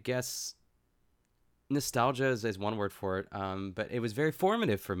 I guess, nostalgia is one word for it. But it was very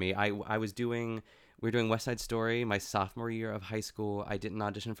formative for me. We were doing West Side Story my sophomore year of high school. I didn't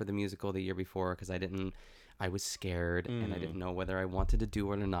audition for the musical the year before because I was scared and I didn't know whether I wanted to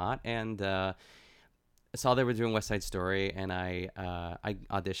do it or not. And I saw they were doing West Side Story, and I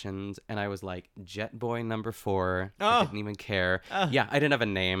auditioned, and I was like Jet Boy number 4. I didn't even care. Yeah, I didn't have a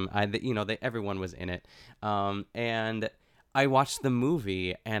name. Everyone was in it. And I watched the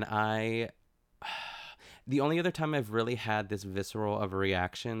movie, and the only other time I've really had this visceral of a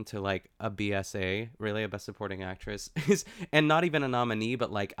reaction to like a BSA, really a Best Supporting Actress, is, and not even a nominee,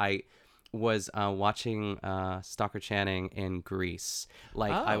 but like I was watching Stockard Channing in Grease.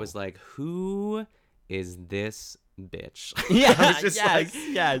 Like I was like, who is this bitch? Yeah,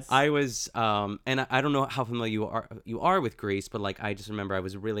 yes. I was, and I don't know how familiar you are with Grease, but like I just remember I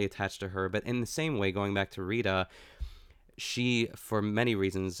was really attached to her. But in the same way, going back to Rita, she, for many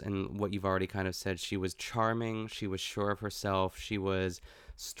reasons, and what you've already kind of said, she was charming, she was sure of herself, she was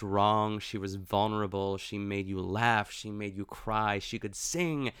strong, she was vulnerable, she made you laugh, she made you cry, she could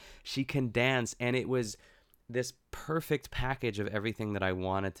sing, she can dance, and it was this perfect package of everything that I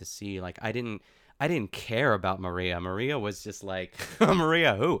wanted to see. Like I didn't care about Maria. Maria was just like,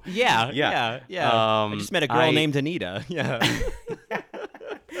 Maria who? Yeah. I just met a girl named Anita. Yeah.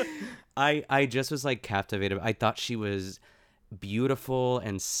 I just was like captivated. I thought she was beautiful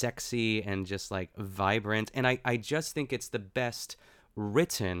and sexy and just like vibrant. And I just think it's the best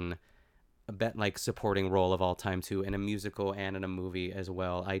written supporting role of all time too, in a musical and in a movie as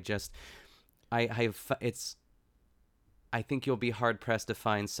well. I think you'll be hard pressed to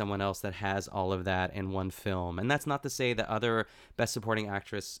find someone else that has all of that in one film. And that's not to say that other Best Supporting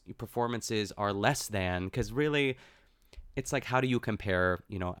Actress performances are less than, because really, it's like, how do you compare,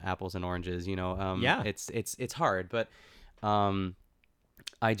 apples and oranges? Yeah. It's hard, but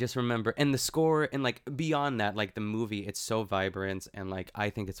I just remember, and the score, and like beyond that, like the movie, it's so vibrant, and like I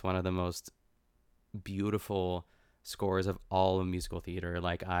think it's one of the most beautiful scores of all of musical theater.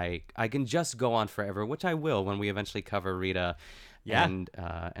 Like I can just go on forever, which I will when we eventually cover Rita and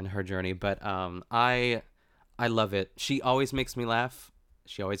her journey. But I love it. She always makes me laugh.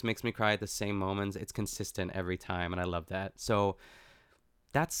 She always makes me cry at the same moments. It's consistent every time, and I love that. So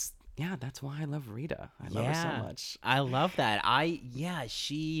that's why I love Rita. I love her so much. I love that.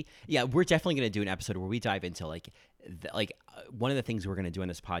 We're definitely going to do an episode where we dive into one of the things we're going to do on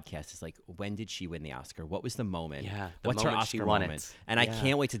this podcast is like, when did she win the Oscar? What was the moment? Yeah. What's her Oscar moment? And I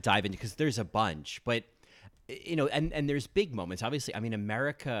can't wait to dive into, because there's a bunch, but and there's big moments. Obviously, I mean,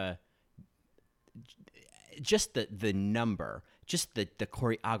 America, just the number, just the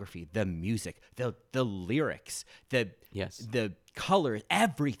choreography, the music, the lyrics, the colors,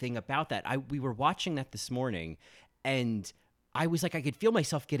 everything about that. We were watching that this morning, and I was like, I could feel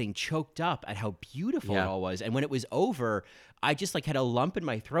myself getting choked up at how beautiful it all was. And when it was over, I just like had a lump in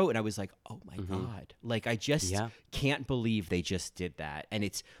my throat, and I was like, oh my God. Like, I just can't believe they just did that. And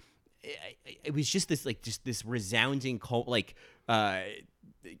it was just this resounding,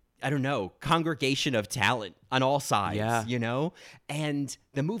 I don't know, congregation of talent on all sides, And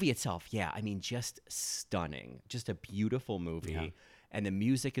the movie itself, just stunning. Just a beautiful movie. Yeah. And the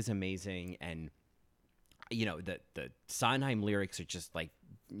music is amazing. And, the Sondheim lyrics are just like,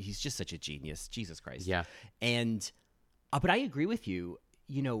 he's just such a genius. Jesus Christ. Yeah. And, but I agree with you.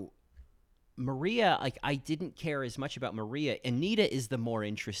 Maria, like, I didn't care as much about Maria. Anita is the more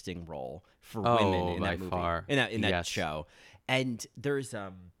interesting role for women in that movie. Far. In that show. And there's,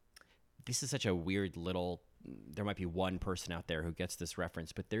 this is such a weird little, there might be one person out there who gets this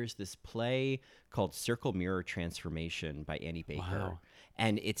reference, but there's this play called Circle Mirror Transformation by Annie Baker. Wow.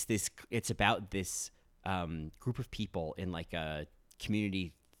 And it's about this group of people in like a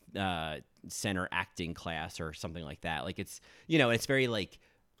community center acting class or something like that. Like it's very like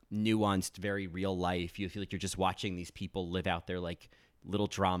nuanced, very real life. You feel like you're just watching these people live out their like little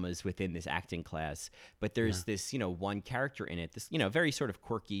dramas within this acting class. But there's this, one character in it, this, very sort of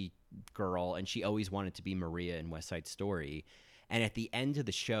quirky girl, and she always wanted to be Maria in West Side Story. And at the end of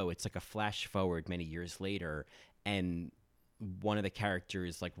the show, it's like a flash forward many years later, and one of the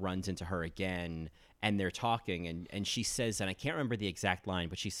characters like runs into her again, and they're talking, and she says, and I can't remember the exact line,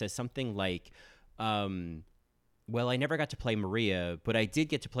 but she says something like, well, I never got to play Maria, but I did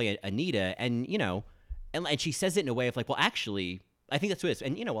get to play Anita. And, and she says it in a way of like, well, actually, I think that's what it is.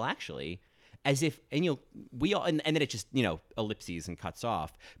 And, well, actually, as if, and we all, and then it just, ellipses and cuts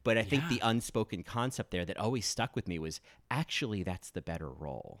off. But I think the unspoken concept there that always stuck with me was actually that's the better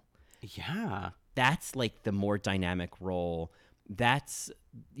role. Yeah. That's like the more dynamic role. That's,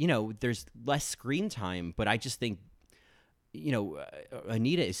 there's less screen time, but I just think,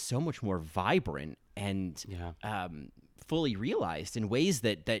 Anita is so much more vibrant and fully realized in ways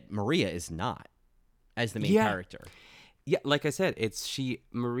that Maria is not as the main character. Yeah, like I said,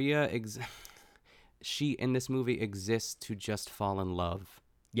 Maria she in this movie exists to just fall in love.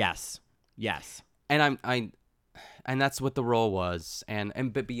 Yes. And and that's what the role was.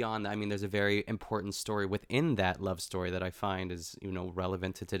 But beyond that, I mean, there's a very important story within that love story that I find is,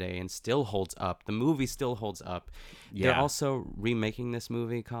 relevant to today and still holds up. The movie still holds up. Yeah. They're also remaking this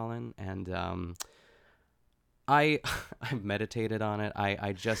movie, Colin, and I've meditated on it.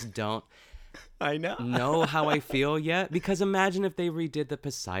 I just don't know how I feel yet, because imagine if they redid the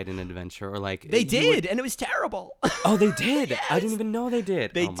Poseidon Adventure, or like they did, and it was terrible. Oh, they did. Yes. I didn't even know they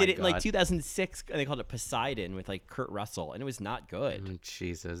did. They did it in like 2006, and they called it Poseidon with like Kurt Russell, and it was not good.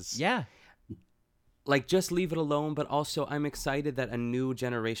 Jesus. Yeah. Like, just leave it alone, but also I'm excited that a new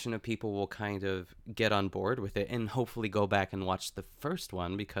generation of people will kind of get on board with it and hopefully go back and watch the first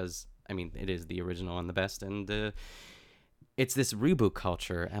one, because I mean, it is the original and the best, and it's this reboot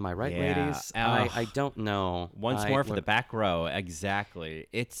culture. Am I right, ladies? I don't know. Once more for the back row. Exactly.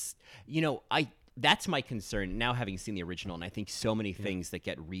 It's, that's my concern now, having seen the original, and I think so many things that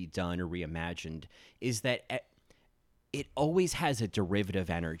get redone or reimagined is that it always has a derivative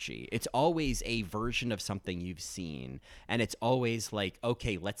energy. It's always a version of something you've seen, and it's always like,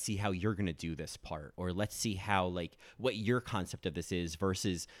 okay, let's see how you're going to do this part, or let's see how, like, what your concept of this is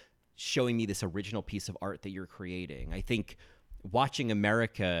versus showing me this original piece of art that you're creating. I think watching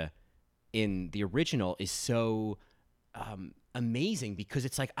America in the original is so amazing, because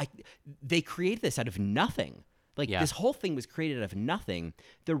it's like they created this out of nothing. Like, this whole thing was created out of nothing.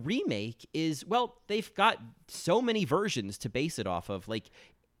 The remake is, well, they've got so many versions to base it off of. Like,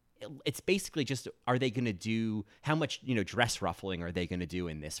 it's basically just, are they going to do, how much, dress ruffling are they going to do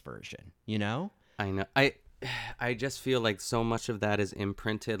in this version, I know. I just feel like so much of that is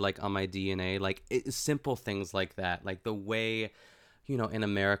imprinted, like, on my DNA. Like, simple things like that. Like, the way, in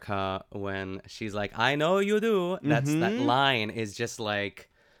America, when she's like, I know you do, that line is just like,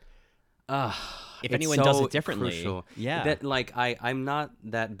 if anyone does it differently, crucial. That, like, I'm not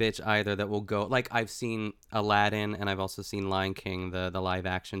that bitch either that will go, like, I've seen Aladdin, and I've also seen Lion King, the live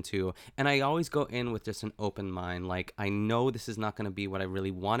action too, and I always go in with just an open mind. Like, I know this is not going to be what I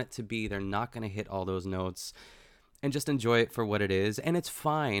really want it to be. They're not going to hit all those notes, and just enjoy it for what it is, and it's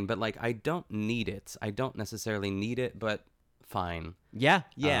fine. But, like, I don't need it. I don't necessarily need it, but fine. I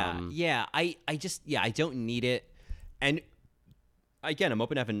don't need it. And again, I'm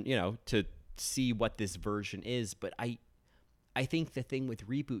open to having, to see what this version is, but I think the thing with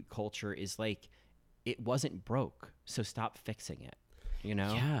reboot culture is, like, it wasn't broke, so stop fixing it,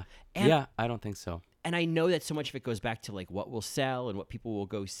 I don't think so. And I know that so much of it goes back to, like, what will sell and what people will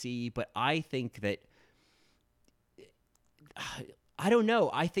go see, but I think that I don't know.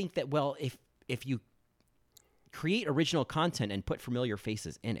 I think that, well, if you create original content and put familiar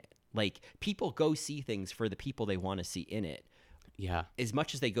faces in it, like, people go see things for the people they want to see in it. Yeah. As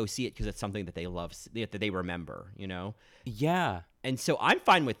much as they go see it because it's something that they love, that they remember, Yeah. And so I'm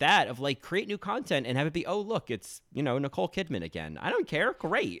fine with that, of, like, create new content and have it be, oh, look, it's, Nicole Kidman again. I don't care.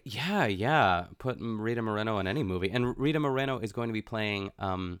 Great. Yeah. Put Rita Moreno in any movie. And Rita Moreno is going to be playing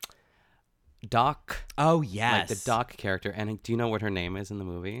Doc. Oh, yes. Like the Doc character. And do you know what her name is in the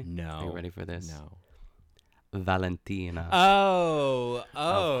movie? No. Are you ready for this? No. Valentina. Oh,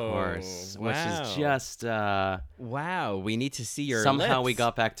 of course. Wow. Which is just wow. We need to see your somehow lips. We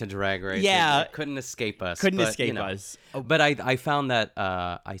got back to Drag Race. Yeah, it couldn't escape us. Oh. But I found that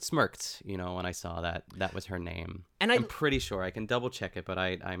I smirked, when I saw that was her name. And I'm pretty sure. I can double check it, but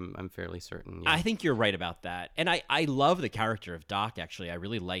I'm fairly certain. Yeah. I think you're right about that. And I love the character of Doc. Actually, I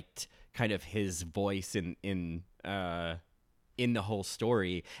really liked kind of his voice in the whole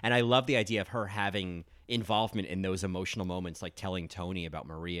story, and I love the idea of her having involvement in those emotional moments, like telling Tony about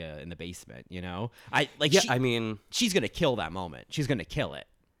Maria in the basement. She's gonna kill that moment. She's gonna kill it.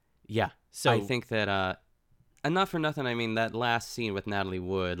 Yeah. So I think that, and not for nothing, I mean, that last scene with Natalie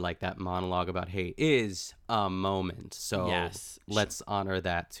Wood, like that monologue about hate, is a moment. So yes, let's honor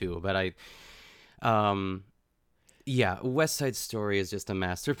that too. But West Side Story is just a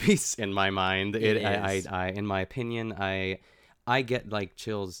masterpiece in my mind. It is. In my opinion, I get, like,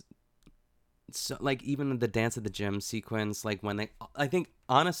 chills. So, like, even the dance at the gym sequence, like, when I think,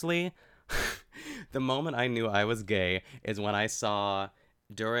 honestly, the moment I knew I was gay is when I saw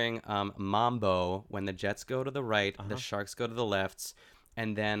during Mambo, when the Jets go to the right, the Sharks go to the left,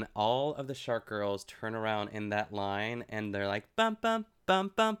 and then all of the Shark girls turn around in that line, and they're like, bum, bum,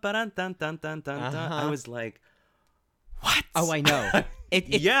 bum, bum, ba-dun, dun, dun, dun, dun, dun. I was like, what? Oh, I know.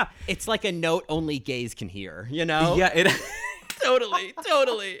 Yeah. It's like a note only gays can hear, you know? Yeah, it Totally.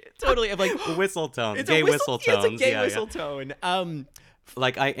 I'm like, whistle tone. It's Gay a whistle tones. Yeah, it's a gay Yeah, whistle tone.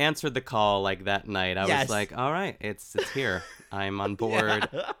 Like, I answered the call, like, that night. I Yes. was like, all right, it's here. I'm on board.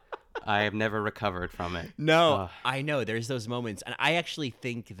 I have never recovered from it. No, I know. There's those moments. And I actually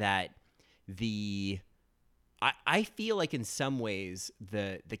think that I feel like in some ways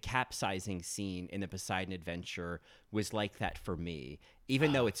the capsizing scene in the Poseidon Adventure was like that for me.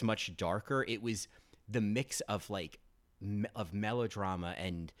 Even though it's much darker, it was the mix of like of melodrama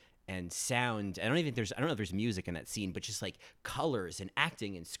and sound. I don't know if there's music in that scene, but just like colors and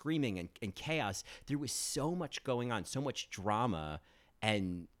acting and screaming and chaos. There was so much going on, so much drama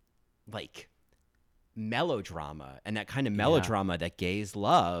and like melodrama, and that kind of melodrama that gays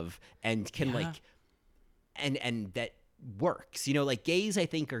love and can like and that works. You know, like gays I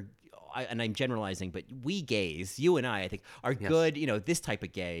think are, and I'm generalizing, but we gays, you and I think are good, you know, this type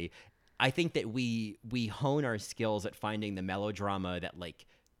of gay. I think that we hone our skills at finding the melodrama that like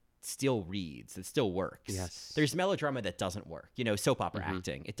still reads, that still works. Yes. There's melodrama that doesn't work. You know, soap opera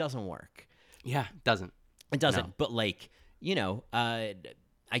acting. It doesn't work. Yeah, it doesn't. It doesn't. No. But like, you know,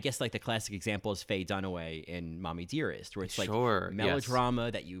 I guess like the classic example is Faye Dunaway in Mommy Dearest, where it's like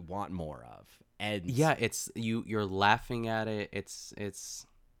melodrama that you want more of. And yeah, it's you're laughing at it. It's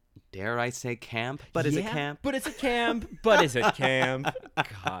dare I say camp? But is it camp? But it's a camp. But is it camp?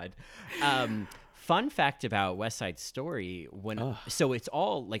 God. Fun fact about West Side Story, so it's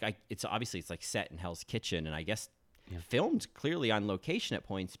all like it's obviously it's like set in Hell's Kitchen, and I guess filmed clearly on location at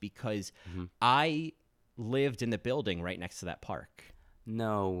points because I lived in the building right next to that park.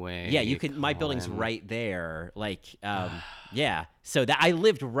 No way. Yeah, you can. My building's right there. Like, yeah. So that I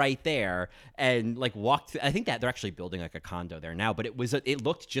lived right there and like walked. I think that they're actually building like a condo there now, but it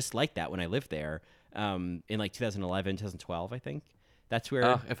looked just like that when I lived there. In like 2011, 2012, I think. That's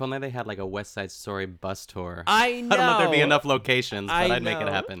where. If only they had like a West Side Story bus tour. I know. I don't know if there'd be enough locations, but I'd make it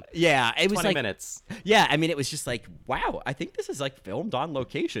happen. Yeah, it was 20 like minutes. Yeah, I mean, it was just like, wow. I think this is like filmed on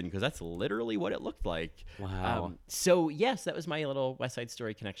location because that's literally what it looked like. Wow. So yes, that was my little West Side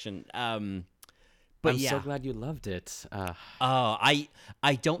Story connection. But I'm so glad you loved it. I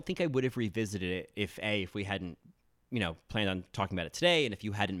don't think I would have revisited it if we hadn't, you know, planned on talking about it today, and if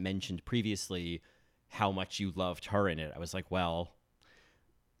you hadn't mentioned previously how much you loved her in it. I was like, well,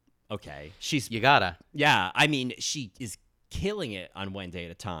 okay, you gotta. Yeah, I mean, she is killing it on One Day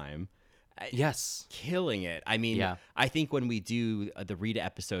at a Time. Yes. Killing it. I mean, I think when we do the Rita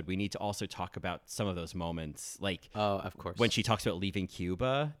episode, we need to also talk about some of those moments. Like, of course. When she talks about leaving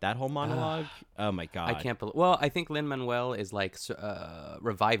Cuba, that whole monologue. Oh, my God. I can't believe. Well, I think Lin-Manuel is like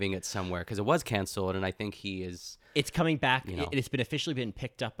reviving it somewhere because it was canceled, and I think he is. It's coming back. You know. It's been officially been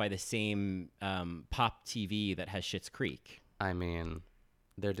picked up by the same Pop TV that has Schitt's Creek. I mean,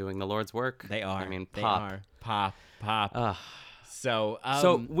 they're doing the Lord's work. They are. I mean, they are. Pop.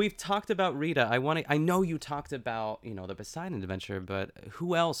 So we've talked about Rita. I know you talked about, you know, the Poseidon Adventure, but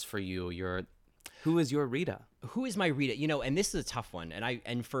who else for you? Who is your Rita? Who is my Rita? You know, and this is a tough one.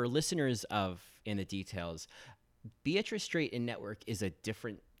 And for listeners of In the Details, Beatrice Straight in Network is a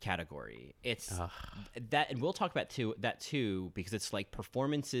different category. It's that, and we'll talk about that too, because it's like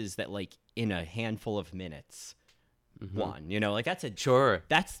performances that like in a handful of minutes. One, you know, like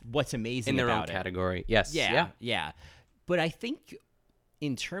that's what's amazing in their about own category. Yes. Yeah. But I think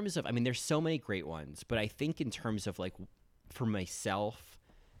in terms of, I mean, there's so many great ones, but I think in terms of like, for myself,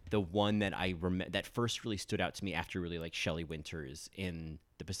 the one that that first really stood out to me after really like Shelley Winters in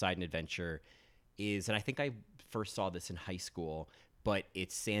the Poseidon Adventure is, and I think I first saw this in high school, but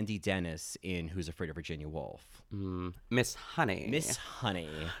it's Sandy Dennis in Who's Afraid of Virginia Woolf. Miss Honey. Miss Honey.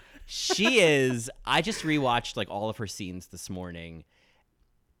 She is, I just rewatched like all of her scenes this morning.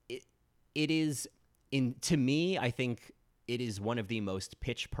 It is, to me, I think it is one of the most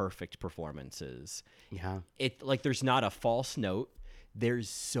pitch perfect performances. Yeah. It like there's not a false note. There's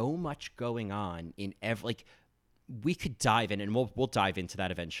so much going on in like we could dive in, and we'll dive into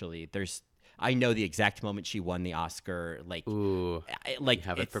that eventually. I know the exact moment she won the Oscar. Like, ooh, like you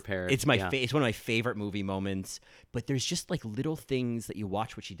have it prepared. It's it's one of my favorite movie moments. But there's just like little things that you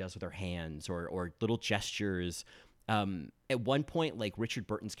watch what she does with her hands, or little gestures. At one point, like Richard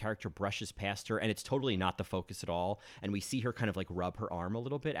Burton's character brushes past her, and it's totally not the focus at all. And we see her kind of like rub her arm a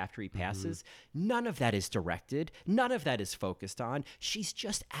little bit after he passes. None of that is directed. None of that is focused on. She's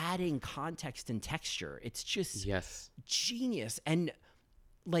just adding context and texture. It's just genius. And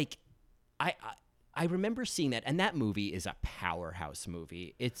like, I remember seeing that, and that movie is a powerhouse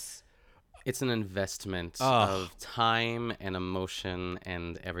movie. It's an investment of time and emotion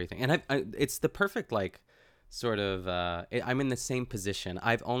and everything. And it's the perfect, like, sort of, I'm in the same position.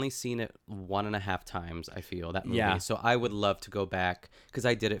 I've only seen it 1.5 times, I feel, that movie. Yeah. So I would love to go back, because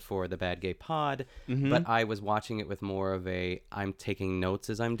I did it for the Bad Gay Pod, but I was watching it with more of I'm taking notes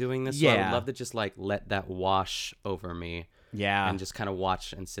as I'm doing this. So I would love to just, like, let that wash over me. Yeah. And just kind of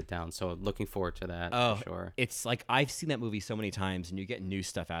watch and sit down. So looking forward to that, for sure. It's like, I've seen that movie so many times, and you get new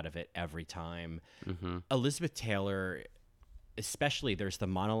stuff out of it every time. Elizabeth Taylor, especially, there's the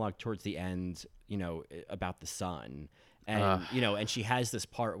monologue towards the end, you know, about the son. And, you know, and she has this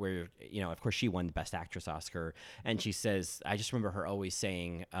part where, you know, of course she won the Best Actress Oscar. And she says, I just remember her always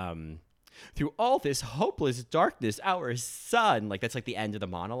saying, through all this hopeless darkness, our son, like, that's like the end of the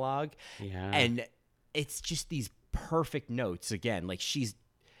monologue. Yeah. And it's just these perfect notes. Again, like, she's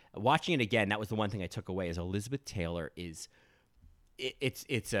watching it again. That was the one thing I took away, is Elizabeth Taylor is,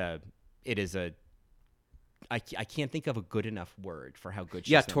 I can't think of a good enough word for how good she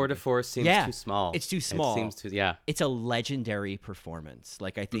is. Yeah, tour de force seems too small. It's too small. It seems too, yeah. It's a legendary performance.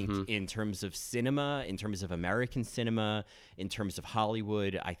 Like, I think in terms of cinema, in terms of American cinema, in terms of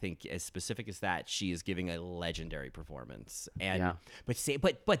Hollywood, I think as specific as that, she is giving a legendary performance. And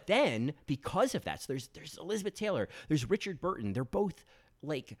but then, because of that, so there's Elizabeth Taylor, there's Richard Burton. They're both,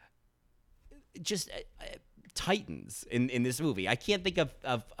 like, just titans in this movie. I can't think of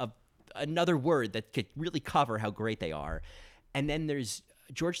another word that could really cover how great they are. And then there's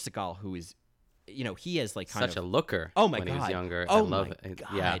George Segal, who is, you know, he is like such a looker. Oh my when God. he was younger. Oh I love my it.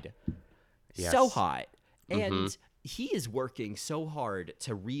 God. Yeah. Yes. So hot. And he is working so hard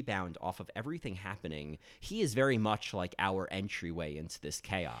to rebound off of everything happening. He is very much like our entryway into this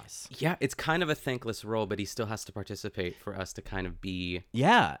chaos. Yeah, it's kind of a thankless role, but he still has to participate for us to kind of be...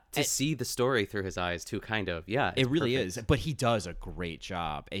 Yeah. To see the story through his eyes, too, kind of. Yeah, it really is. But he does a great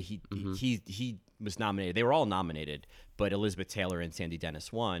job. He was nominated. They were all nominated, but Elizabeth Taylor and Sandy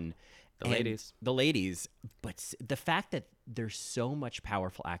Dennis won. The ladies. But the fact that there's so much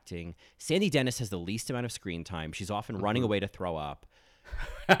powerful acting. Sandy Dennis has the least amount of screen time. She's often running away to throw up.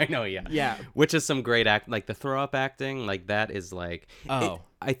 I know, yeah. Yeah. Which is some great like the throw up acting, like that is like...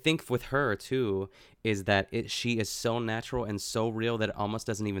 I think with her, too, is that she is so natural and so real that it almost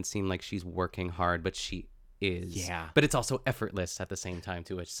doesn't even seem like she's working hard, but she is. Yeah. But it's also effortless at the same time,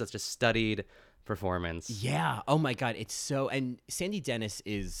 too. It's such a studied performance. Yeah. Oh, my God. It's so... And Sandy Dennis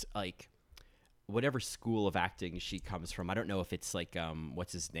is, like... whatever school of acting she comes from. I don't know if it's like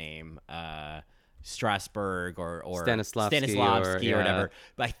what's his name, Strasberg or Stanislavski or whatever.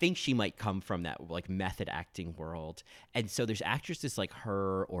 But I think she might come from that like method acting world. And so there's actresses like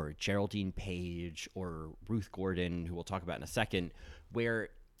her or Geraldine Page or Ruth Gordon, who we'll talk about in a second, where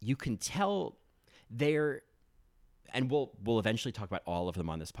you can tell they're, and we'll eventually talk about all of them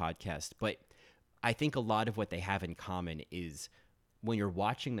on this podcast. But I think a lot of what they have in common is, when you're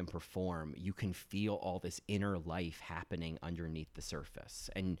watching them perform, you can feel all this inner life happening underneath the surface.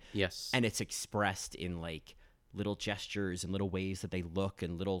 And yes, and it's expressed in like little gestures and little ways that they look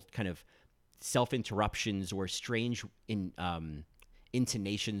and little kind of self-interruptions or strange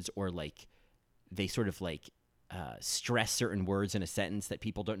intonations, or like they sort of like stress certain words in a sentence that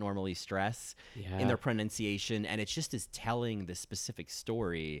people don't normally stress in their pronunciation. And it's just as telling this specific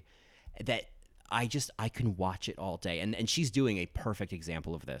story that I can watch it all day. And she's doing a perfect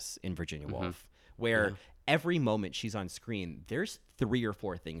example of this in Virginia Woolf, where every moment she's on screen, there's 3 or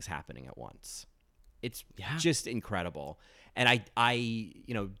 4 things happening at once. It's just incredible. And I,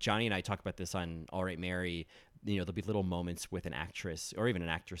 you know, Johnny and I talk about this on All Right, Mary. You know, there'll be little moments with an actress or even an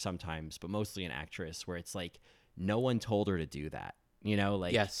actor sometimes, but mostly an actress, where it's like, no one told her to do that. You know,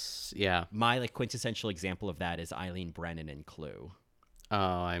 like, yes. Yeah. My like quintessential example of that is Eileen Brennan in Clue. Oh,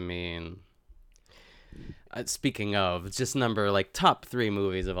 I mean, speaking of, just number like top 3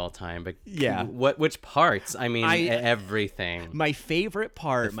 movies of all time, but which parts? I mean, everything. My favorite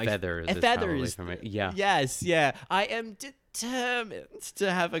part, feathers. Feathers. From it. Yeah. Yes. Yeah. I am determined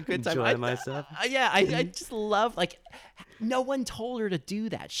to have a good time. Enjoy myself. I just love, like, no one told her to do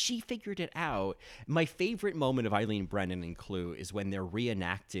that. She figured it out. My favorite moment of Eileen Brennan in Clue is when they're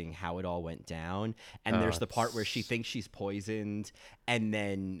reenacting how it all went down, and there's the part where she thinks she's poisoned, and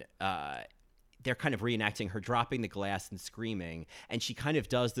then they're kind of reenacting her dropping the glass and screaming, and she kind of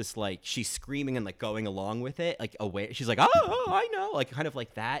does this, like, she's screaming and like going along with it, like away. She's like, oh, I know, like kind of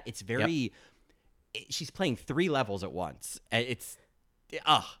like that. It's very, she's playing 3 levels at once. It's,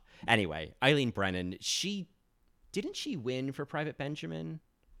 anyway, Eileen Brennan, didn't she win for Private Benjamin?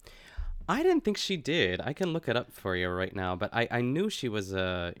 I didn't think she did. I can look it up for you right now, but I knew she was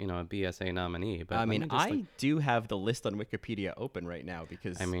a a BSA nominee. But I mean, I do have the list on Wikipedia open right now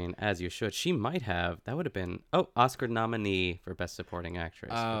because I mean, as you should. She might have. That would have been Oscar nominee for Best Supporting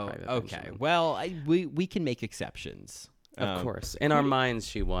Actress. Oh, for Private okay. Benjamin. Well, we can make exceptions. Of course, in our minds,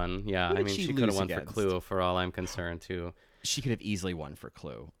 she won. Yeah, I mean, she could have lose won for against? Clue, for all I'm concerned, too. She could have easily won for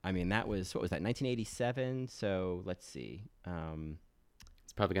Clue. I mean, that was what was that 1987? So let's see.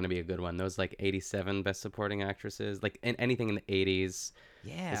 It's probably going to be a good one. Those like 87 Best Supporting Actresses, like anything in the 80s.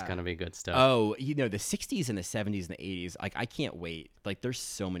 Yeah, it's going to be good stuff. Oh, the 60s and the 70s and the 80s. Like, I can't wait. Like, there's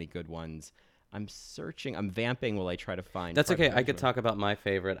so many good ones. I'm searching. I'm vamping while I try to find. That's okay. I could talk about my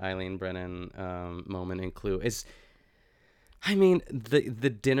favorite Eileen Brennan moment in Clue. I mean,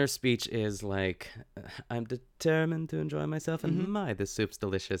 the dinner speech is like, I'm determined to enjoy myself, and my, the soup's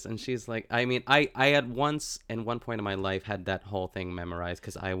delicious. And she's like, I mean, I at once, in one point in my life, had that whole thing memorized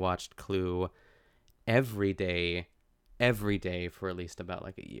because I watched Clue every day for at least about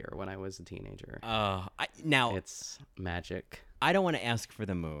like a year when I was a teenager. Now it's magic. I don't want to ask for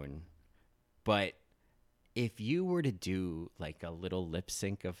the moon, but if you were to do like a little lip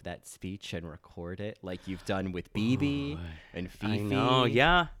sync of that speech and record it, like you've done with BB and Fifi, I know,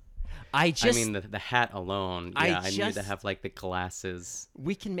 yeah. I mean, the hat alone. Yeah, I need to have like the glasses.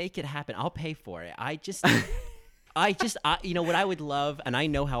 We can make it happen. I'll pay for it. You know what I would love, and I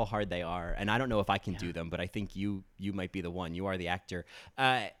know how hard they are, and I don't know if I can do them, but I think you might be the one. You are the actor.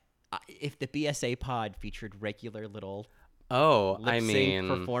 If the BSA pod featured regular little lip-sync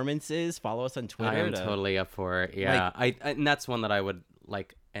performances, follow us on Twitter. I am totally up for it. Yeah, and that's one that I would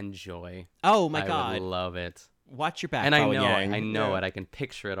like enjoy. Oh my God, I would love it. Watch your back. And I know yeah. it. I can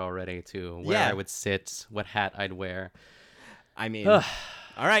picture it already too. Where I would sit, what hat I'd wear. I mean, all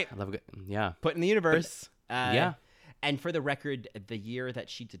right. I love it. Yeah. Put in the universe. Yeah. And for the record, the year that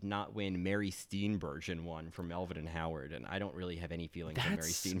she did not win, Mary Steenburgen won for Melvin and Howard, and I don't really have any feelings for Mary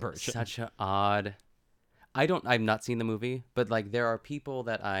Steenburgen. Such an odd. I've not seen the movie, but like there are people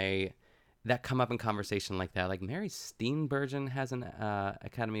that come up in conversation like that. Like Mary Steenburgen has an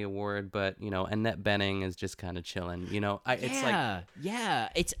Academy Award, but Annette Bening is just kind of chilling. It's like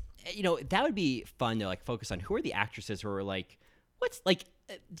it's that would be fun to like focus on who are the actresses who are like what's like.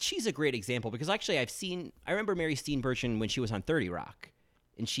 She's a great example because actually I remember Mary Steenburgen when she was on 30 Rock,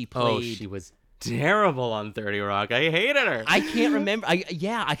 and she played. Oh, she was terrible on 30 Rock. I hated her. I can't remember.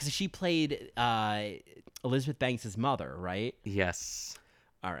 Because she played Elizabeth Banks' mother, right? Yes.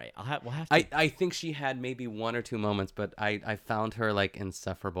 All right, we'll have to. I think she had maybe one or two moments, but I found her like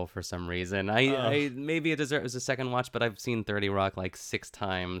insufferable for some reason. I maybe it deserves a second watch, but I've seen 30 Rock like 6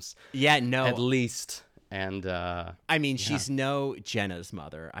 times. Yeah, no, at least. And I mean, she's no Jenna's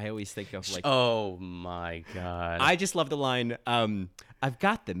mother. I always think of like, oh my God, I just love the line. I've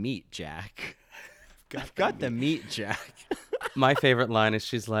got the meat, Jack. I've got the meat, Jack. My favorite line is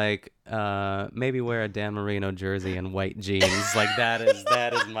she's like, maybe wear a Dan Marino jersey and white jeans. Like that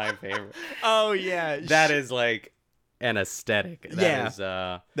is my favorite. Oh yeah, that is like an aesthetic. That is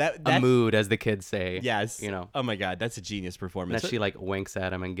a mood, as the kids say. Yes. Oh my God, that's a genius performance. That she like winks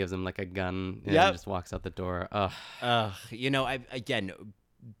at him and gives him like a gun and just walks out the door. Again,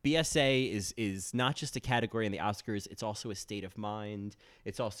 BSA is not just a category in the Oscars. It's also a state of mind.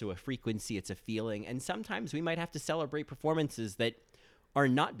 It's also a frequency. It's a feeling. And sometimes we might have to celebrate performances that are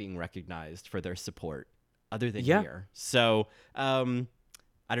not being recognized for their support other than here. So,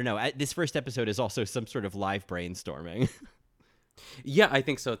 I don't know. This first episode is also some sort of live brainstorming. Yeah, I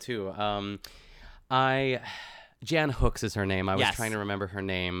think so too. Jan Hooks is her name. I was trying to remember her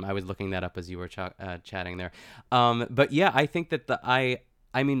name. I was looking that up as you were chatting there. But yeah, I think that I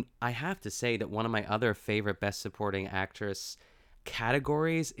have to say that one of my other favorite Best Supporting Actress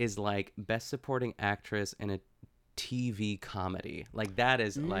categories is like Best Supporting Actress in a TV comedy. Like that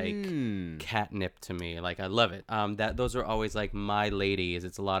is like catnip to me. Like I love it. Those are always like my ladies.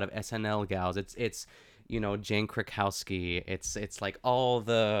 It's a lot of SNL gals. It's Jane Krakowski. It's like all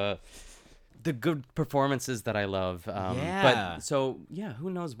the good performances that I love. But so who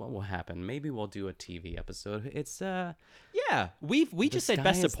knows what will happen? Maybe we'll do a TV episode. It's we just said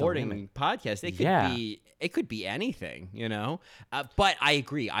Best Supporting podcast. It could be anything, But I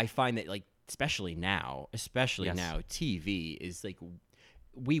agree. I find that like especially now, TV is like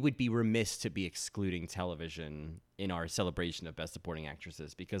we would be remiss to be excluding television in our celebration of Best Supporting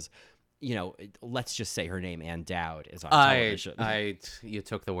Actresses because let's just say her name, Ann Dowd, is on television. You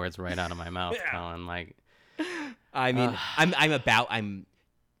took the words right out of my mouth, Colin. Like, I mean, I'm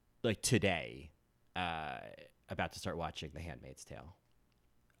today, about to start watching The Handmaid's Tale.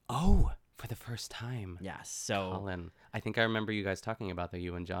 Oh, For the first time. Yes. So Colin, I think I remember you guys talking about that,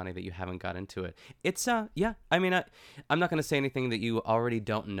 you and Johnny, that you haven't got into it. It's yeah. I mean, I'm not gonna say anything that you already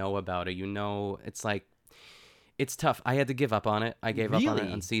don't know about it. You know, it's like it's tough. I had to give up on it. I gave up on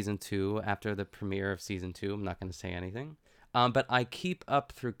it on season 2 after the premiere of season 2. I'm not gonna say anything. But I keep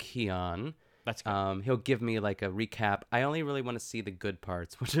up through Keon. That's good. He'll give me like a recap. I only really want to see the good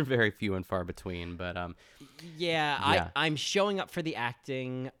parts, which are very few and far between. But I'm showing up for the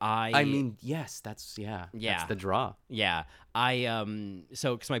acting. I mean, yes, that's that's the draw. Yeah,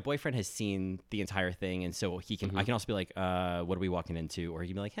 so because my boyfriend has seen the entire thing, and so he can. I can also be like, what are we walking into? Or he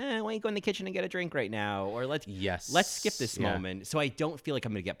can be like, why don't you go in the kitchen and get a drink right now? Or let's skip this moment. So I don't feel like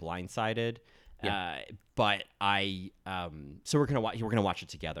I'm gonna get blindsided. Yeah. But so we're gonna watch it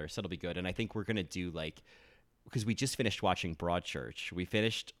together, so it'll be good. And I think we're gonna do like, because we just finished watching Broadchurch. We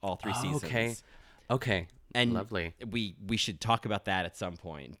finished all 3 seasons. Okay. And lovely. We should talk about that at some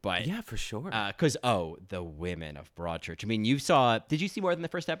point. But yeah, for sure. Because the women of Broadchurch. I mean, did you see more than the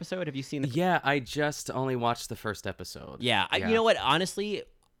first episode? Have you seen? Yeah, I just only watched the first episode. Yeah. You know what? Honestly,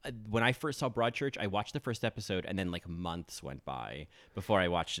 when I first saw Broadchurch, I watched the first episode, and then like months went by before I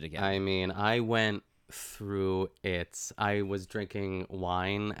watched it again. I mean, I went through it. I was drinking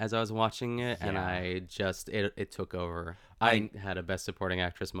wine as I was watching it, and I just it took over. I had a Best Supporting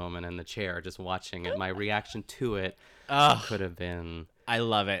Actress moment in the chair just watching it. My reaction to it could have been. I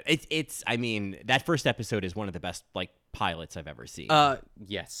love it. It's. I mean, that first episode is one of the best like pilots I've ever seen.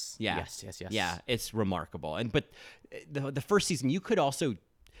 Yes. Yeah. Yes. Yeah, it's remarkable. But the first season, you could also.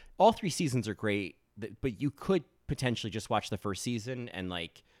 All 3 seasons are great, but you could potentially just watch the first season and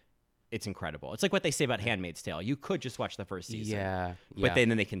like, it's incredible. It's like what they say about Handmaid's Tale. You could just watch the first season, but then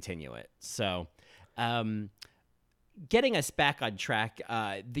they continue it. So, getting us back on track,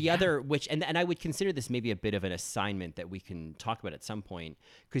 the other, which and I would consider this maybe a bit of an assignment that we can talk about at some point,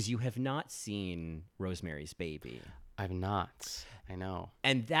 because you have not seen Rosemary's Baby. I've not. I know.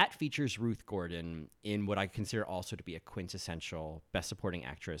 And that features Ruth Gordon in what I consider also to be a quintessential Best Supporting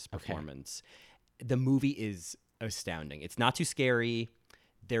Actress performance. Okay. The movie is astounding. It's not too scary.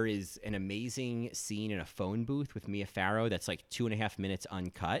 There is an amazing scene in a phone booth with Mia Farrow that's like 2.5 minutes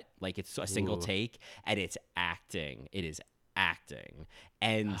uncut. Like it's a single take, and it's acting. It is acting.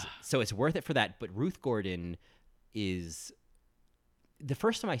 And so it's worth it for that. But Ruth Gordon is... The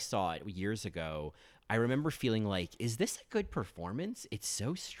first time I saw it years ago, I remember feeling like, is this a good performance? It's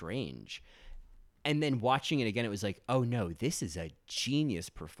so strange. And then watching it again, it was like, oh no, this is a genius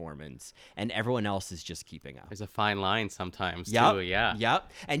performance, and everyone else is just keeping up. There's a fine line sometimes too, yeah.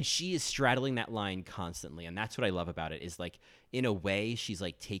 Yep. And she is straddling that line constantly, and that's what I love about it, is like, in a way, she's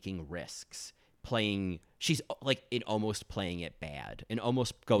like taking risks, she's like almost playing it bad, and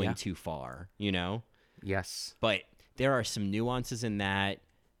almost going too far, you know? Yes. But there are some nuances in that.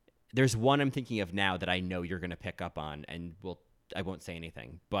 There's one I'm thinking of now that I know you're going to pick up on, and I won't say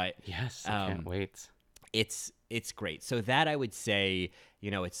anything. But yes, I can't wait. It's great. So that I would say,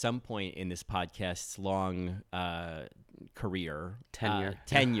 at some point in this podcast's long career,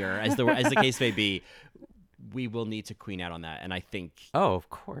 tenure as the case may be, we will need to queen out on that. And I think, of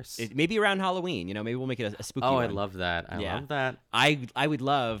course, maybe around Halloween. Maybe we'll make it a spooky. Oh, one. I love that. I love that. I would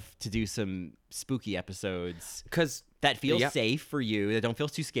love to do some spooky episodes because that feel safe for you, that don't feel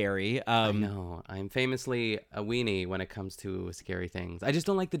too scary. I know. I'm famously a weenie when it comes to scary things. I just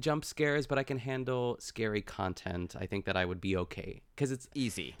don't like the jump scares, but I can handle scary content. I think that I would be okay because it's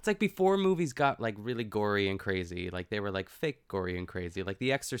easy. It's like before movies got like really gory and crazy, like they were like fake gory and crazy. Like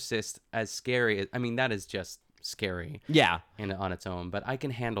The Exorcist, as scary. I mean, that is just scary. Yeah. On its own, but I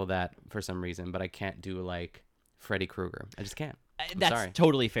can handle that for some reason. But I can't do like Freddy Krueger. I just can't. That's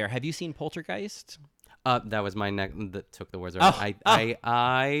totally fair. Have you seen Poltergeist? That was my neck that took the words out.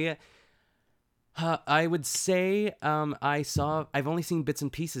 I would say I've only seen bits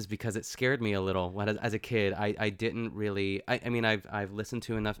and pieces because it scared me a little as a kid. I didn't really. I mean, I've listened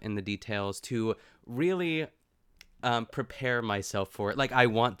to enough in the details to really prepare myself for it. Like I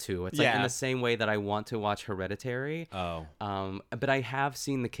want to. It's like in the same way that I want to watch Hereditary. Oh. But I have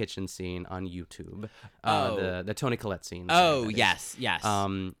seen the kitchen scene on YouTube. The Toni Collette scene. Oh, yes.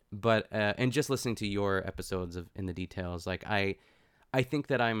 But and just listening to your episodes of In the Details, like I think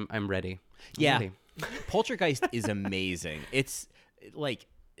that I'm ready. Ready. Poltergeist is amazing. It's like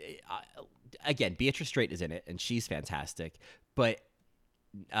again, Beatrice Straight is in it, and she's fantastic. But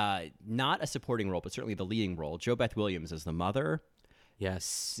not a supporting role, but certainly the leading role. JoBeth Williams as the mother.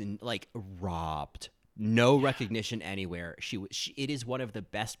 Yes, like robbed. No recognition anywhere. It is one of the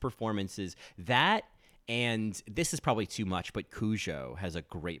best performances. That, and this is probably too much, but Cujo has a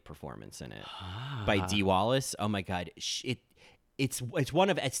great performance in it by Dee Wallace. Oh my God, it it's one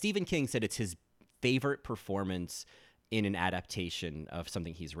of, as Stephen King said, it's his favorite performance in an adaptation of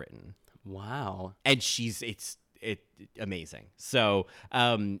something he's written. Wow. And it's amazing. So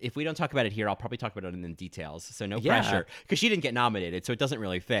if we don't talk about it here, I'll probably talk about it in the details. So no pressure, because she didn't get nominated, so it doesn't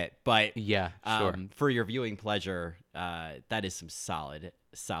really fit. But yeah, sure. For your viewing pleasure, that is some solid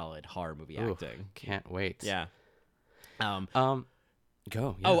horror movie acting. Can't wait. Yeah.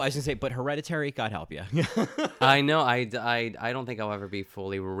 Go. Yeah. Oh, I was gonna say, but Hereditary, God help you. I know. I don't think I'll ever be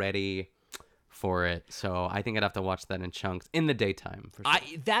fully ready for it. So I think I'd have to watch that in chunks in the daytime. For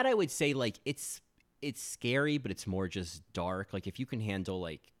sure. I would say, like, it's scary, but it's more just dark. Like, if you can handle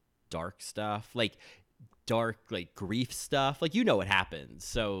like dark stuff, like grief stuff, like, what happens.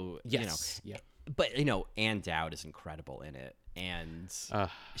 So yes, yeah. But Ann Dowd is incredible in it, and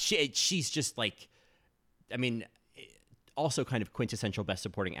she's just like, I mean, also kind of quintessential Best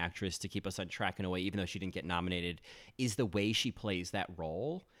Supporting Actress to keep us on track in a way, even though she didn't get nominated, is the way she plays that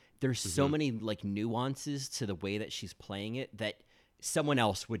role. There's so many like nuances to the way that she's playing it that someone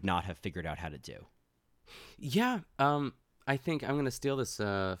else would not have figured out how to do. Yeah, I think I'm going to steal this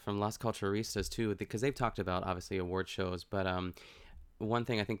from Las Culturistas too, because they've talked about, obviously, award shows. But one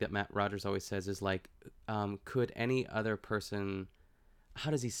thing I think that Matt Rogers always says is, like, could any other person,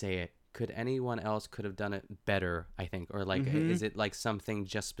 how does he say it? Could anyone else could have done it better, I think? Or, like, is it, like, something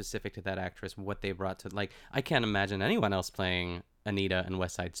just specific to that actress, what they brought to, like, I can't imagine anyone else playing Anita in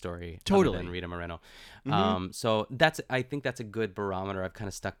West Side Story. Totally. Other than Rita Moreno. So I think that's a good barometer. I've kind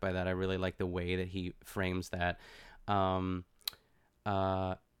of stuck by that. I really like the way that he frames that.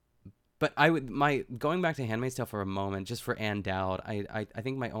 But going back to Handmaid's Tale for a moment, just for Ann Dowd, I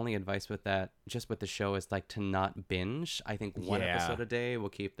think my only advice with that, just with the show, is like to not binge. I think one episode a day will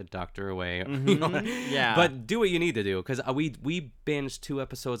keep the doctor away. Yeah. But do what you need to do, because we binged 2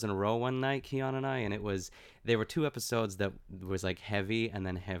 episodes in a row one night, Keon and I, and there were 2 episodes that was like heavy and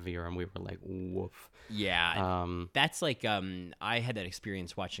then heavier, and we were like, woof. Yeah. That's like I had that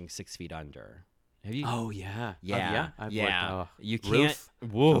experience watching 6 Feet Under. Have you? Oh yeah, yeah, yeah. You can't.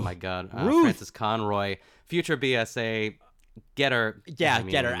 Oh my God, Frances Conroy, future BSA, get her. Yeah,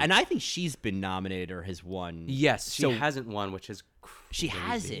 get her. And I think she's been nominated or has won. Yes, she hasn't won, which is crazy. She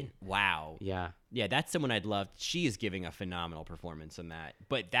hasn't. Wow. Yeah. That's someone I'd love. She is giving a phenomenal performance in that.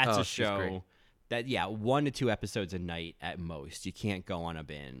 But that's a show that 1 to 2 episodes a night at most. You can't go on a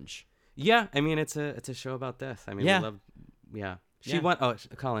binge. Yeah, I mean it's a show about death. I mean, we love. Yeah. She won. Oh,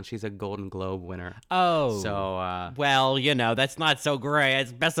 Colin, she's a Golden Globe winner. Oh, so well, that's not so great.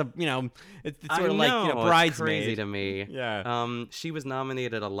 It's best of, it's sort of like Bridesmaid. It's crazy to me. Yeah. She was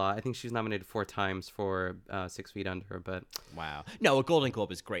nominated a lot. I think she was nominated 4 times for 6 Feet Under. But wow, no, a Golden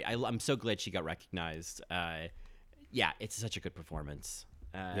Globe is great. I'm so glad she got recognized. It's such a good performance.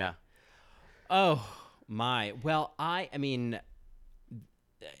 Yeah. Oh my. Well, I mean.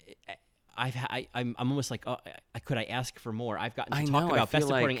 I'm almost like, could I ask for more? I've gotten to talk about Best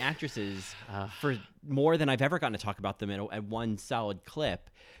Supporting Actresses for more than I've ever gotten to talk about them at one solid clip.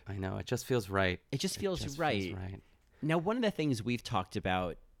 I know. It just feels right. It just feels right. Now, one of the things we've talked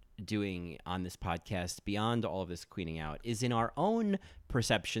about doing on this podcast, beyond all of this queening out, is in our own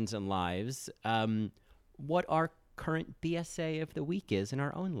perceptions and lives, what our current BSA of the week is in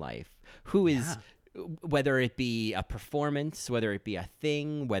our own life. Who is... Whether it be a performance, whether it be a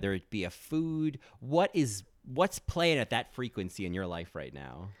thing, whether it be a food, what's playing at that frequency in your life right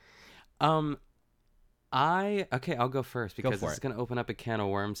now? I'll go first, because this is going to open up a can of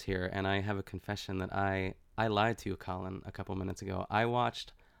worms here, and I have a confession that I lied to you, Colin, a couple minutes ago. I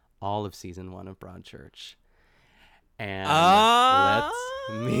watched all of season 1 of Broadchurch. And let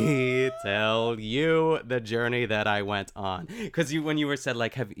me tell you the journey that I went on. Because when you said,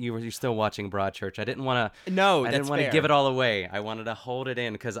 like, you're still watching Broadchurch, I didn't want to. No, I didn't want to give it all away. I wanted to hold it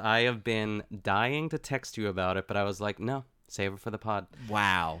in, because I have been dying to text you about it, but I was like, no, save it for the pod.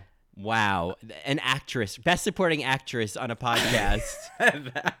 Wow, an actress, Best Supporting Actress on a podcast.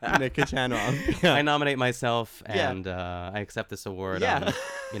 Nick Kachanov. I nominate myself, and I accept this award on,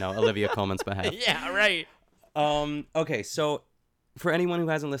 Olivia Colman's behalf. Yeah, right. Okay, so for anyone who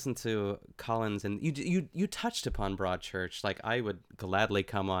hasn't listened to Colin's, and you touched upon Broadchurch, like, I would gladly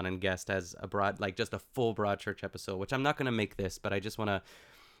come on and guest as just a full Broadchurch episode, which I'm not going to make this, but I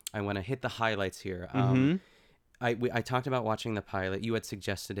want to hit the highlights here. I talked about watching the pilot. You had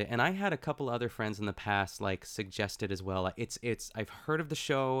suggested it, and I had a couple other friends in the past like suggested as well. I've heard of the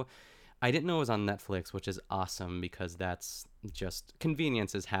show. I didn't know it was on Netflix, which is awesome, because that's just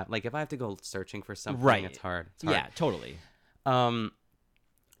convenience is like, if I have to go searching for something, it's hard. Yeah, totally. But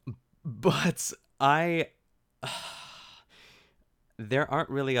there aren't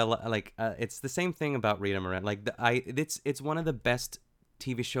really a lot, like, it's the same thing about Rita Moreno. Like, it's one of the best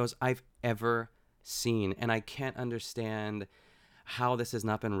TV shows I've ever seen, and I can't understand how this has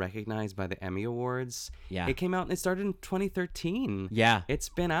not been recognized by the Emmy Awards. Yeah. It came out, it started in 2013. Yeah. It's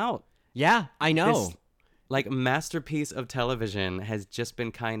been out. Yeah, I know. This, like, masterpiece of television has just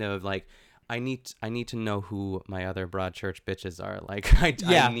been kind of like, I need to know who my other Broadchurch bitches are. Like,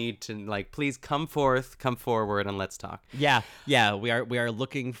 I need to, like, please come forward, and let's talk. Yeah, we are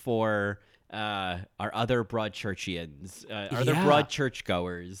looking for our other Broadchurchians, other Broadchurch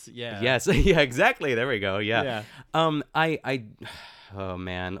goers. Yeah. Yes. Yeah. Exactly. There we go. Yeah. Oh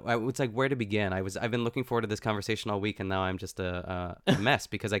man, it's like, where to begin? I've been looking forward to this conversation all week, and now I'm just a mess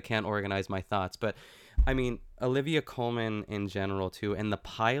because I can't organize my thoughts. But I mean, Olivia Colman in general too, and the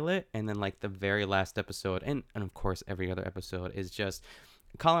pilot, and then like the very last episode, and of course every other episode is just.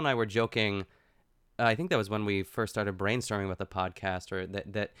 Colin and I were joking. I think that was when we first started brainstorming with the podcast, or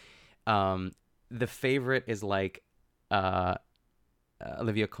that the favorite is like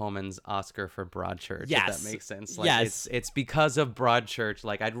Olivia Colman's Oscar for Broadchurch. Yes, if that makes sense. Like, yes, it's because of Broadchurch.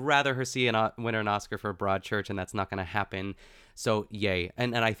 Like, I'd rather her win an Oscar for Broadchurch, and that's not going to happen. So yay.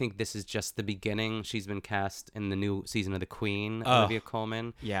 And I think this is just the beginning. She's been cast in the new season of The Queen, Olivia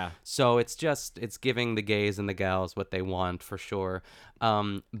Colman. Yeah. So it's giving the gays and the gals what they want for sure.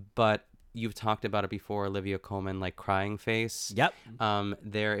 But you've talked about it before, Olivia Colman, like crying face. Yep.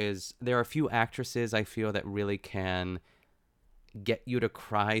 There are a few actresses I feel that really can get you to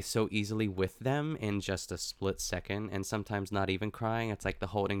cry so easily with them in just a split second, and sometimes not even crying. It's like the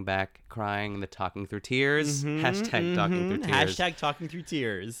holding back crying, the talking through tears. Hashtag talking through tears. Hashtag talking through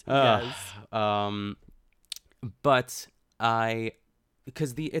tears. Yes. But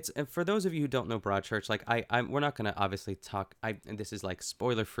because it's for those of you who don't know Broadchurch, like we're not gonna obviously talk. This is like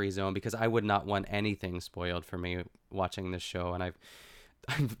spoiler free zone because I would not want anything spoiled for me watching this show, and I've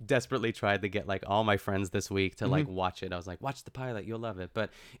desperately tried to get like all my friends this week to like watch it. I was like, watch the pilot, you'll love it.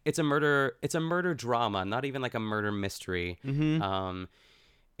 But it's a murder drama, not even like a murder mystery.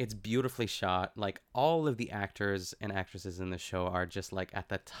 It's beautifully shot. Like, all of the actors and actresses in the show are just like at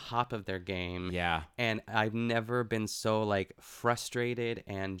the top of their game. Yeah. And I've never been so like frustrated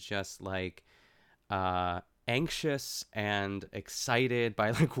and just like anxious and excited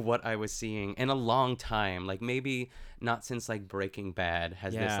by like what I was seeing in a long time. Like, maybe not since like Breaking Bad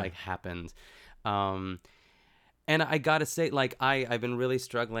has this like happened. And I gotta say, like, I've been really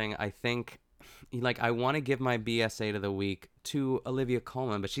struggling. I think, like, I want to give my BSA to the week to Olivia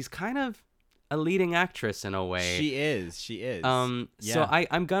Colman, but she's kind of a leading actress in a way. She is. So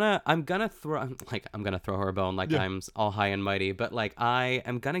I'm gonna throw her a bone, like I'm all high and mighty, but like I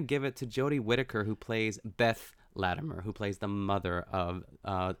am gonna give it to Jodie Whittaker, who plays Beth Latimer, who plays the mother of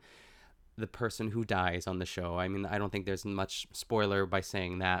the person who dies on the show. I mean, I don't think there's much spoiler by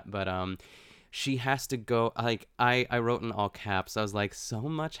saying that, but she has to go, like, I wrote in all caps, I was like, so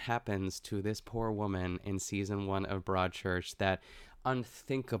much happens to this poor woman in season 1 of Broadchurch that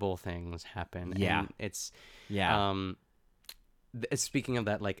unthinkable things happen. Yeah. And it's speaking of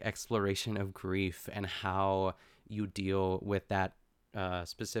that, like, exploration of grief and how you deal with that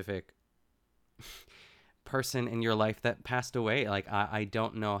specific person in your life that passed away. Like, I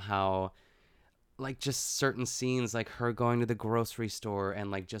don't know how, like, just certain scenes, like her going to the grocery store and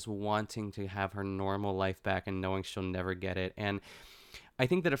like just wanting to have her normal life back and knowing she'll never get it. And I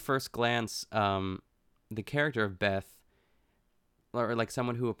think that at first glance, the character of Beth, or like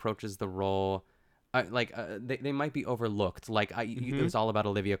someone who approaches the role, they might be overlooked. Like, it was all about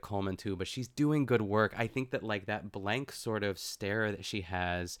Olivia Colman too, but she's doing good work. I think that like that blank sort of stare that she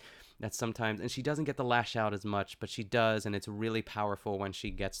has, that sometimes, and she doesn't get to lash out as much, but she does, and it's really powerful when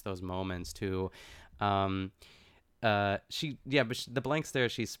she gets those moments too. But the blank stare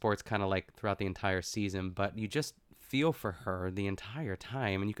she sports kind of like throughout the entire season, but you just feel for her the entire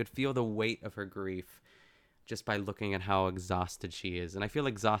time, and you could feel the weight of her grief just by looking at how exhausted she is. And I feel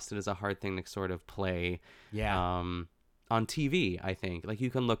exhausted is a hard thing to sort of play on TV, I think. Like,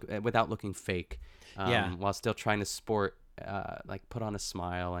 you can look without looking fake, while still trying to like put on a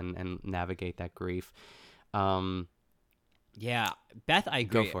smile and navigate that grief. Beth, I agree.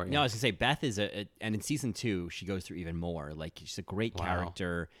 Go for it. No, I was gonna say Beth is and in season 2 she goes through even more. Like, she's a great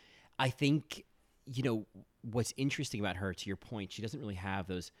character. I think, you know, what's interesting about her, to your point, she doesn't really have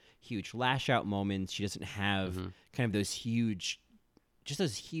those huge lash out moments. She doesn't have kind of those huge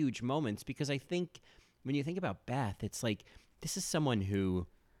moments, because I think when you think about Beth, it's like, this is someone who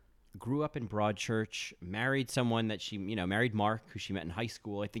grew up in Broadchurch, married someone that she, married Mark, who she met in high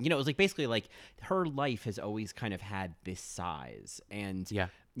school. I think, it was like basically like her life has always kind of had this size. And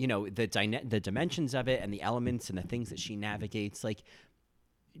you know, the dimensions of it and the elements and the things that she navigates. Like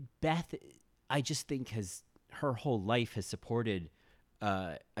Beth, I just think her whole life has supported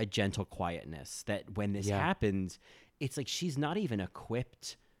a gentle quietness that when this happens, it's like she's not even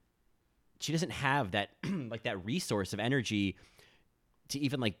equipped. She doesn't have that like that resource of energy to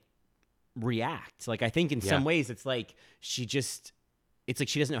even like react. Like I think in some ways it's like she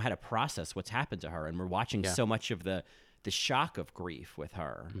doesn't know how to process what's happened to her, and we're watching so much of the shock of grief with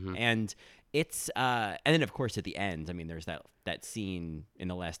her. And it's and then of course at the end, I mean, there's that scene in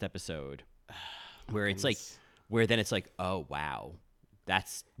the last episode where it's like where then it's like, oh wow,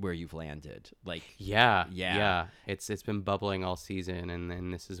 that's where you've landed. Like yeah. It's been bubbling all season, and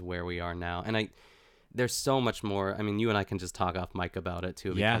then this is where we are now. And there's so much more. I mean, you and I can just talk off mic about it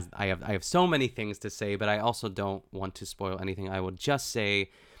too, because I have so many things to say, but I also don't want to spoil anything. I will just say,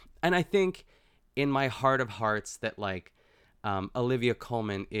 and I think in my heart of hearts that like Olivia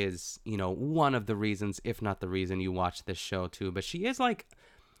Colman is, you know, one of the reasons, if not the reason, you watch this show too. But she is like,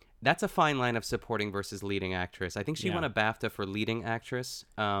 that's a fine line of supporting versus leading actress. I think she won a BAFTA for leading actress.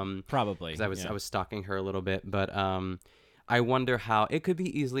 Probably. Because I was stalking her a little bit, but I wonder how it could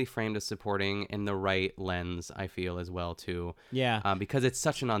be easily framed as supporting in the right lens, I feel, as well too. Yeah. Because it's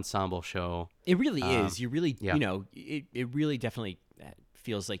such an ensemble show. It really is. You really, you know, it really definitely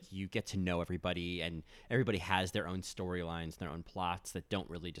feels like you get to know everybody, and everybody has their own storylines, their own plots that don't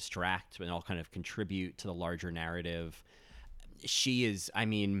really distract and all kind of contribute to the larger narrative. She is, I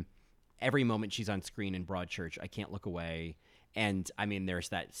mean, every moment she's on screen in Broadchurch, I can't look away. And I mean, there's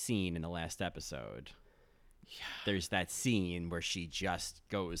that scene in the last episode. Yeah. There's that scene where she just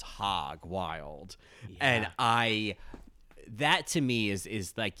goes hog wild. Yeah. And that to me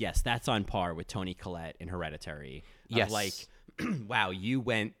is like, yes, that's on par with Toni Collette in Hereditary. Yes. Like, wow, you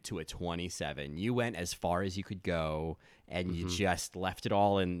went to a 27. You went as far as you could go, and you just left it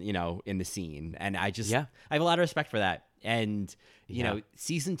all in the scene. And I have a lot of respect for that. And, you know,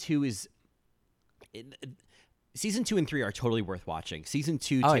 season 2 and 3 are totally worth watching. Season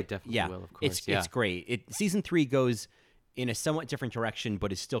 2, I definitely will, of course. It's great. Season 3 goes in a somewhat different direction,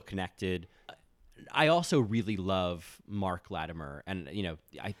 but is still connected. I also really love Mark Latimer, and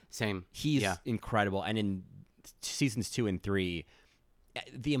he's incredible. And in seasons 2 and 3,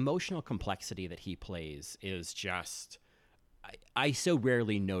 the emotional complexity that he plays is just. I so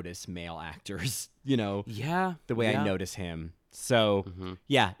rarely notice male actors, the way I notice him. So,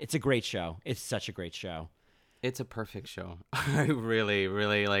 it's a great show. It's such a great show. It's a perfect show. I really,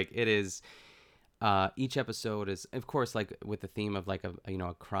 really like it is. Each episode is, of course, like with the theme of like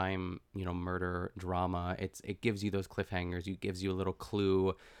a crime, murder drama. It gives you those cliffhangers. It gives you a little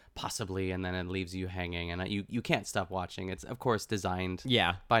clue, possibly, and then it leaves you hanging. And you can't stop watching. It's of course designed,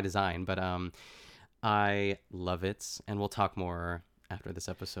 by design. But I love it, and we'll talk more after this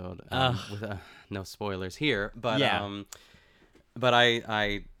episode with no spoilers here. But but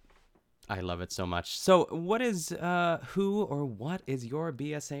I love it so much. So what is what is your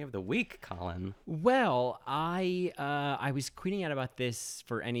BSA of the week, Colin? Well, I was tweeting out about this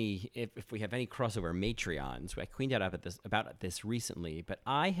for if we have any crossover Matreons. I tweeted out about this recently, but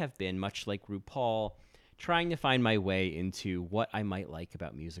I have been, much like RuPaul, trying to find my way into what I might like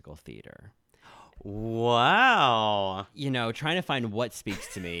about musical theater. Wow. Trying to find what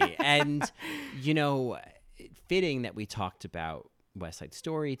speaks to me. And, fitting that we talked about West Side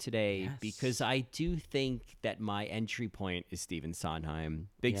Story today, because I do think that my entry point is Stephen Sondheim.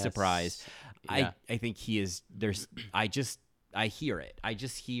 Big surprise. Yeah. I think he is, I hear it. I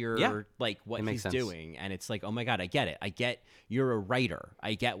just hear like what he's doing, and it's like, oh my God, I get it. I get you're a writer.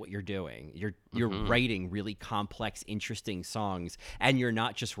 I get what you're doing. You're writing really complex, interesting songs, and you're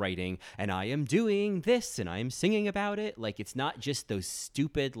not just writing, and I am doing this, and I am singing about it. Like, it's not just those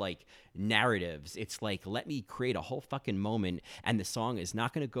stupid like narratives. It's like, let me create a whole fucking moment, and the song is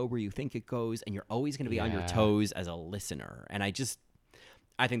not going to go where you think it goes, and you're always going to be on your toes as a listener. And I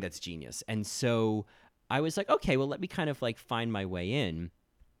think that's genius. And so I was like, okay, well, let me kind of like find my way in.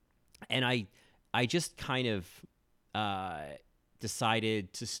 And I just kind of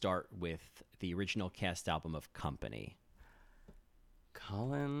decided to start with the original cast album of Company.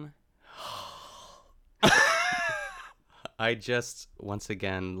 Colin, I just once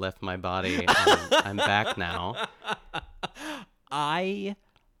again left my body. I'm back now.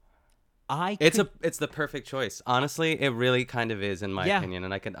 It's the perfect choice. Honestly, it really kind of is, in my opinion,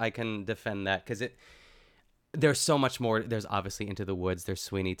 and I can defend that, because there's so much more. There's obviously Into the Woods. There's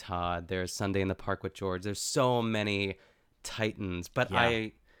Sweeney Todd. There's Sunday in the Park with George. There's so many titans. But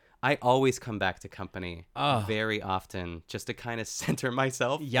I always come back to Company very often, just to kind of center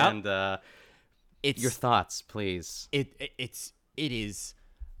myself. And your thoughts, please. It is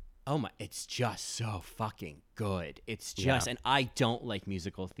Oh my, it's just so fucking good. It's just, and I don't like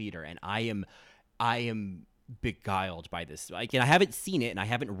musical theater, and I am beguiled by this. Like, and I haven't seen it, and I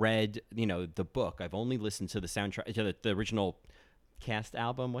haven't read, the book. I've only listened to the soundtrack, to the original cast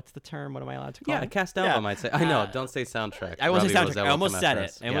album. What's the term? What am I allowed to call it? Yeah, cast album, I'd say. I know, don't say soundtrack. I won't say Robbie soundtrack. Roselle I almost will come said after it.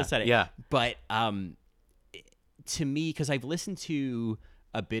 us. I almost said it. Yeah. But to me, because I've listened to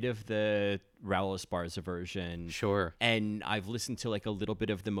a bit of the Raul Esparza version. Sure. And I've listened to like a little bit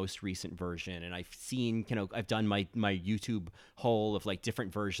of the most recent version, and I've seen, I've done my YouTube hole of like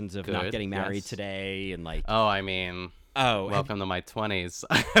different versions of Not Getting Married Today, and like. Oh, I mean. Oh, welcome to my 20s.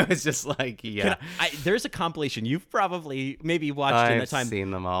 I was just like, yeah. There's a compilation you've probably maybe watched in the time. I've seen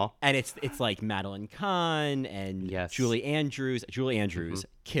them all. And it's like Madeline Kahn and Julie Andrews. Julie Andrews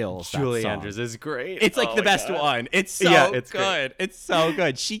kills that Julie song. Andrews is great. It's like the best one. It's so good. Great. It's so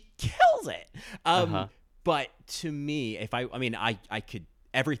good. She kills it. But to me, if I could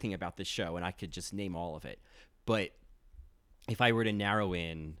everything about this show, and I could just name all of it. But if I were to narrow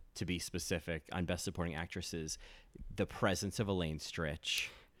in to be specific on Best Supporting Actresses, the presence of Elaine Stritch.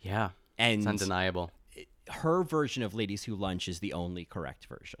 Yeah, and it's undeniable. Her version of Ladies Who Lunch is the only correct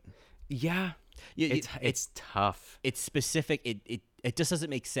version. Yeah, it's tough. It's specific. It just doesn't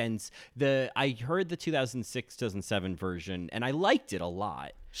make sense. I heard the 2006-2007 version, and I liked it a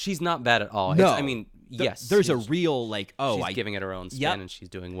lot. She's not bad at all. No, yes. There's a real she's giving it her own spin, and she's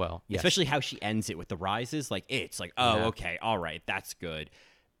doing well. Yes. Especially how she ends it with the rises. Like it's like, okay, all right, that's good.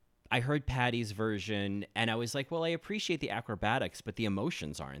 I heard Patty's version, and I was like, well, I appreciate the acrobatics, but the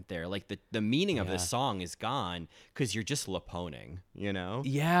emotions aren't there. Like the meaning of this song is gone because you're just laponing,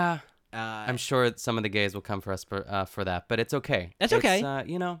 Yeah. I'm sure some of the gays will come for us for that, but it's okay. That's okay.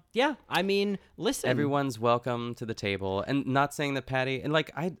 Yeah. I mean, listen. Everyone's welcome to the table, and not saying that Patty and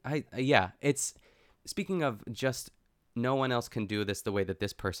like it's speaking of just no one else can do this the way that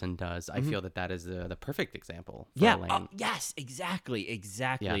this person does. I feel that is the perfect example for Elaine. Yes, exactly.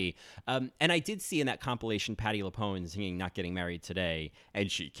 Yeah. And I did see in that compilation Patti LuPone singing Not Getting Married Today,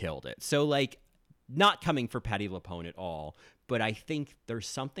 and she killed it. So like, not coming for Patti LuPone at all, but I think there's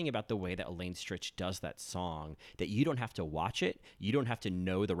something about the way that Elaine Stritch does that song that you don't have to watch it. You don't have to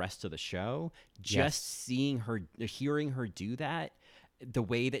know the rest of the show. Just seeing her, hearing her do that, the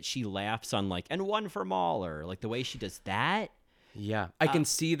way that she laughs on like, and one for Mahler, like the way she does that. Yeah. I can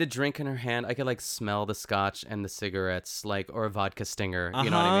see the drink in her hand. I could like smell the scotch and the cigarettes, like, or a vodka stinger. You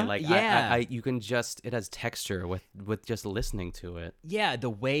know what I mean? Like, yeah. You can just, it has texture with just listening to it. Yeah. The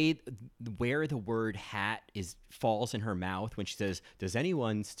way where the word hat falls in her mouth when she says, does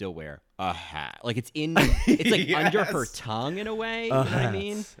anyone still wear a hat? Like it's like under her tongue in a way. You know what I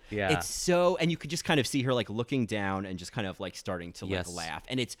mean? Yeah. It's so, and you could just kind of see her like looking down and just kind of like starting to like laugh.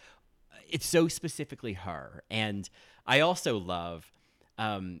 And it's so specifically her. And I also love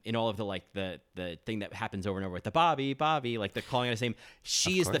in all of the like the thing that happens over and over with the Bobby, like the calling out his name.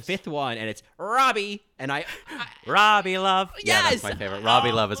 She is the fifth one, and it's Robbie, and I Robbie Love. Yes, yeah, that's my favorite.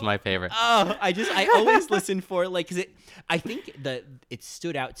 Robbie Love is my favorite. Oh, I always listen for it, like because I think that it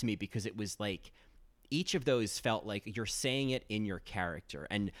stood out to me because it was like each of those felt like you're saying it in your character,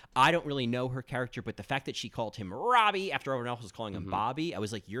 and I don't really know her character, but the fact that she called him Robbie after everyone else was calling him Bobby, I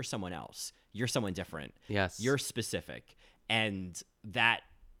was like, you're someone else. You're someone different. Yes. You're specific. And that,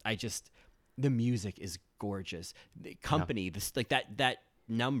 the music is gorgeous. The company, this like that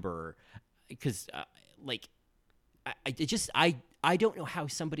number, because I don't know how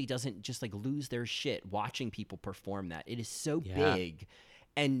somebody doesn't just like lose their shit watching people perform that. It is so big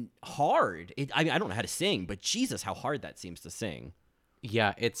and hard. I mean, I don't know how to sing, but Jesus, how hard that seems to sing.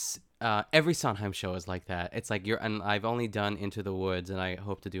 Yeah, it's every Sondheim show is like that. It's like and I've only done Into the Woods, and I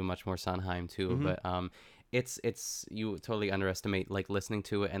hope to do much more Sondheim too. But it's you totally underestimate like listening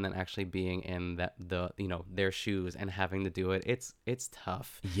to it and then actually being in their shoes and having to do it. It's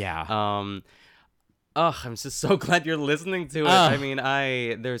tough. Yeah. I'm just so glad you're listening to it. I mean,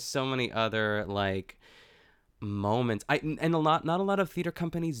 there's so many other like moments. Not a lot of theater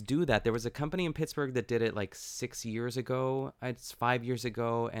companies do that. There was a company in Pittsburgh that did it like 6 years ago. It's 5 years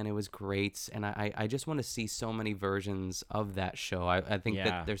ago, and it was great. And I just want to see so many versions of that show. I think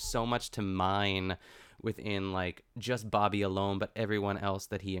that there's so much to mine within like just Bobby alone, but everyone else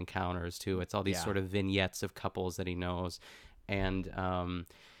that he encounters too. It's all these sort of vignettes of couples that he knows, and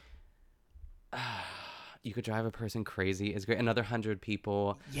You Could Drive a Person Crazy is great. Another 100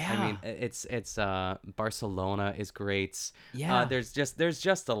 People. Yeah. I mean, it's Barcelona is great. Yeah. There's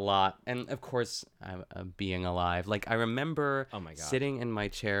just a lot, and of course, Being Alive. Like I remember sitting in my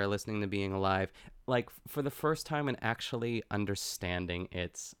chair listening to Being Alive, like for the first time and actually understanding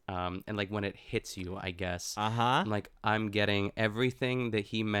it, and like when it hits you, I guess. Like I'm getting everything that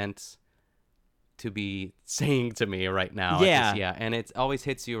he meant to be saying to me right now. Yeah. And it always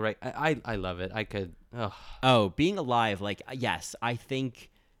hits you right. I love it. I could. Ugh. Oh, Being Alive. Like, yes, I think,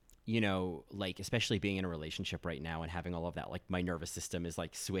 like, especially being in a relationship right now and having all of that, like, my nervous system is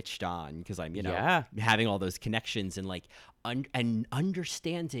like switched on because I'm, having all those connections and like, and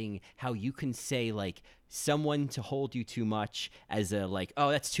understanding how you can say like someone to hold you too much as a like, oh,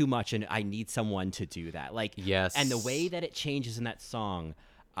 that's too much and I need someone to do that. Like, yes. And the way that it changes in that song,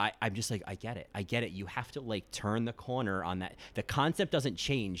 I'm just like, I get it. You have to like turn the corner on that. The concept doesn't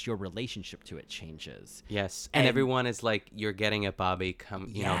change. Your relationship to it changes. Yes. And everyone is like, you're getting it, Bobby. Come,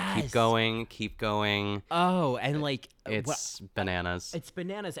 keep going. Oh, and like, it's bananas. It's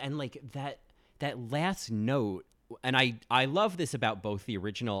bananas. And like that last note, and I love this about both the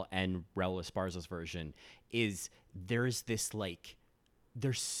original and Raul Esparza's version, is there's this like,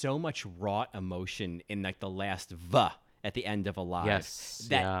 there's so much wrought emotion in like the last at the end of Alive. Yes.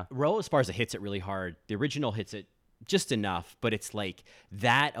 That Raul Esparza hits it really hard. The original hits it just enough, but it's like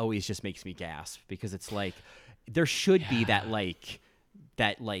that always just makes me gasp because it's like there should be that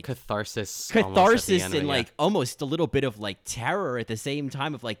catharsis and like almost a little bit of like terror at the same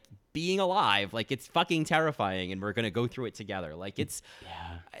time of like being alive. Like it's fucking terrifying and we're going to go through it together. Like it's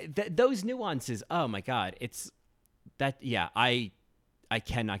those nuances. Oh my God. It's that. Yeah. I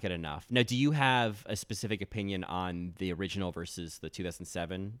cannot get enough. Now, do you have a specific opinion on the original versus the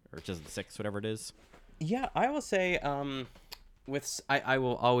 2007 or 2006, whatever it is? Yeah, I will say, I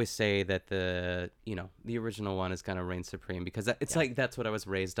will always say that the original one is gonna reign supreme because it's like that's what I was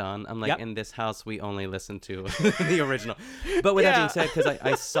raised on. I'm like in this house we only listen to the original. But with that being said, because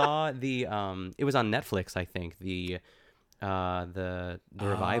I saw the it was on Netflix, I think the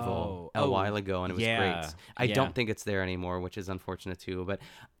revival a while ago, and it was great. I don't think it's there anymore, which is unfortunate too, but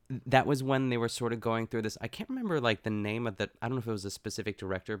that was when they were sort of going through this. I can't remember like the name of I don't know if it was a specific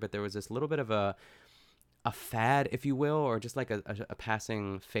director, but there was this little bit of a fad, if you will, or just like a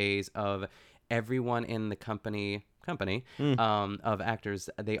passing phase of everyone in the company of actors,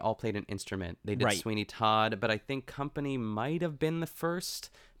 they all played an instrument. They did Sweeney Todd, but I think Company might have been the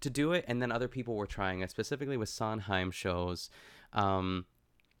first to do it, and then other people were trying it, specifically with Sondheim shows.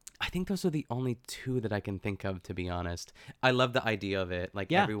 I think those are the only two that I can think of, to be honest. I love the idea of it.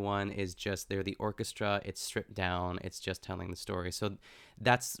 Like everyone is just, they're the orchestra, it's stripped down, it's just telling the story. So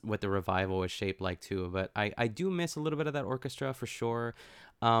that's what the revival was shaped like too. But I do miss a little bit of that orchestra for sure.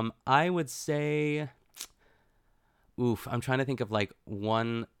 I would say... I'm trying to think of like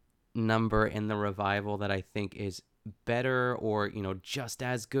one number in the revival that I think is better or, just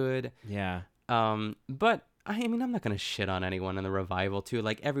as good. Yeah. But I mean, I'm not going to shit on anyone in the revival too.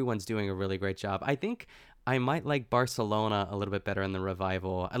 Like everyone's doing a really great job. I think I might like Barcelona a little bit better in the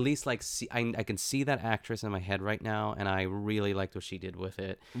revival. At least like I can see that actress in my head right now. And I really liked what she did with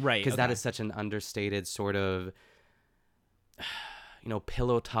it. Right. Because that is such an understated sort of...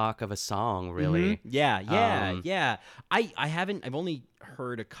 pillow talk of a song, really. Mm-hmm. Yeah. I've only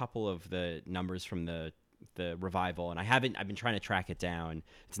heard a couple of the numbers from the revival, and I've been trying to track it down.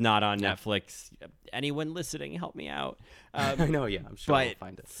 It's not on Netflix. Anyone listening, help me out. I know, I'm sure I'll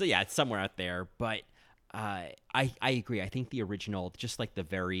find it. So yeah, it's somewhere out there, but I agree. I think the original, just like the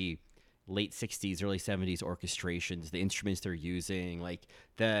very late 60s, early 70s orchestrations, the instruments they're using, like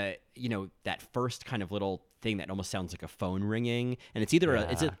that first kind of little thing that almost sounds like a phone ringing, and it's either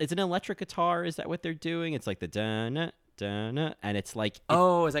it's an electric guitar. Is that what they're doing? It's like the dun dun, and it's like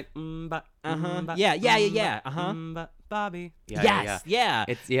it's like Bobby. Yeah.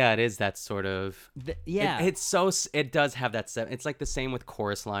 It is that sort of. It does have that. It's like the same with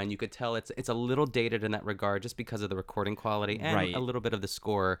Chorus Line. You could tell it's a little dated in that regard, just because of the recording quality and a little bit of the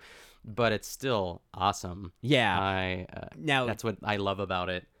score, but it's still awesome. Yeah. Now that's what I love about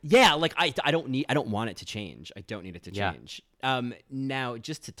it. Yeah, like I don't want it to change. I don't need it to change. Now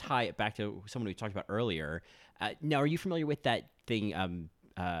just to tie it back to someone we talked about earlier. Now, are you familiar with that thing?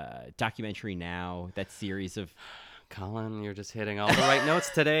 Documentary Now, that series of. Colin, you're just hitting all the right notes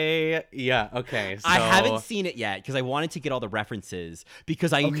today. Yeah, okay. So... I haven't seen it yet because I wanted to get all the references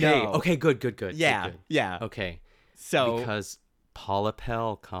because I know. Okay, good. Yeah. Okay. So because Paula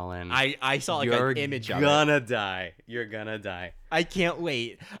Pell, Colin. I saw like an image of it. You're gonna die. I can't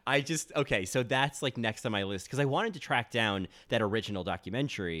wait. So that's like next on my list because I wanted to track down that original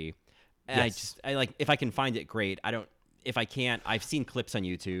documentary. Yes. I like, if I can find it, great. If I can't, I've seen clips on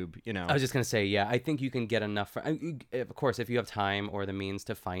YouTube, you know. I was just going to say, yeah, I think you can get enough. Of course, if you have time or the means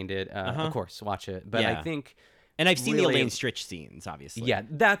to find it, of course, watch it. But I think... And I've seen really, the Elaine Stritch scenes, obviously. Yeah,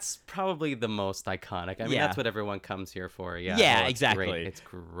 that's probably the most iconic. I mean, that's what everyone comes here for. Yeah, yeah, it's exactly. Great. It's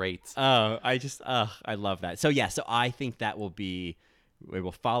great. Oh, I love that. So, yeah, I think that will be... We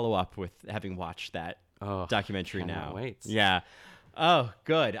will follow up with having watched that documentary now. Wait. Yeah. Oh,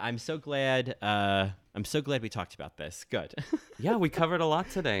 good. I'm so glad we talked about this. Good. Yeah, we covered a lot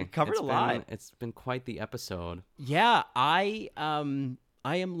today. lot. It's been quite the episode. Yeah, I am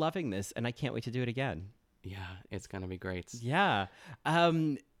loving this, and I can't wait to do it again. Yeah, it's gonna be great. Yeah. I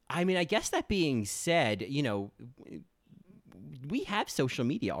mean, I guess that being said, you know, we have social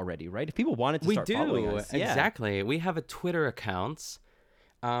media already, right? If people wanted to start following us. Exactly. We have a Twitter account.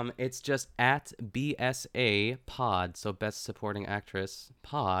 It's just at BSA Pod, so Best Supporting Actress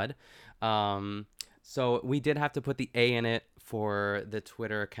Pod. So we did have to put the A in it for the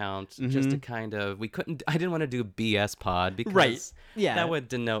Twitter account, just to kind of, I didn't want to do BS Pod because that would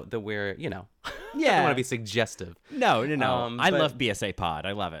denote that we're, you know, I don't want to be suggestive. No. I love BSA Pod.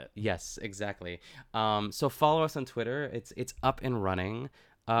 I love it. Yes, exactly. So follow us on Twitter. It's up and running.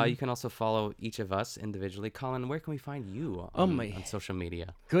 You can also follow each of us individually. Colin, where can we find you on social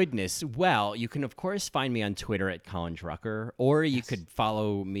media? Goodness. Well, you can, of course, find me on Twitter at Colin Drucker, or you could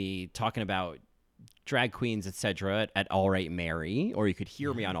follow me talking about drag queens, etc. at All Right Mary, or you could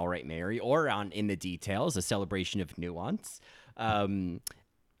hear me on All Right Mary, or on In the Details, a celebration of nuance, or on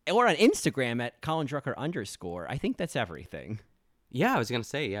Instagram at Colin Drucker _. I think that's everything. Yeah, I was gonna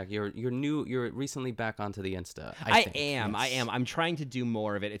say, you're recently back onto the Insta. I am. I'm trying to do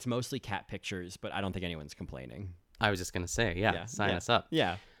more of it. It's mostly cat pictures, but I don't think anyone's complaining. I was just gonna say, sign us up.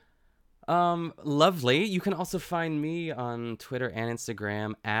 Yeah. Lovely. You can also find me on Twitter and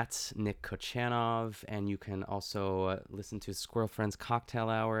Instagram at Nick Kochanov, and you can also listen to Squirrel Friends Cocktail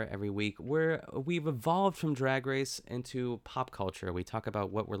Hour every week, where we've evolved from Drag Race into pop culture. We talk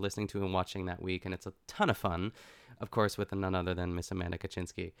about what we're listening to and watching that week, and it's a ton of fun. Of course, with none other than Miss Amanda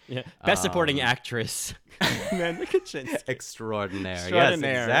Kaczynski. Yeah. Best supporting actress, Amanda Kaczynski. Extraordinaire. Yes,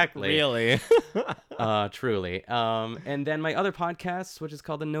 exactly. Really. Truly. And then my other podcast, which is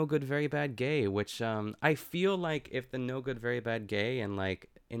called The No Good, Very Bad Gay, which I feel like if The No Good, Very Bad Gay and like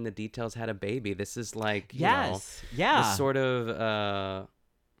In the Details had a baby, this is like, you know, the sort of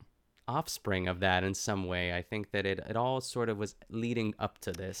offspring of that in some way. I think that it all sort of was leading up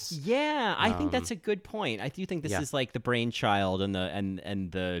to this. Yeah, I think that's a good point. I do think this is like the brainchild and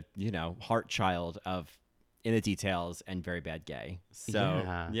the you know, heart child of In the Details and Very Bad Gay.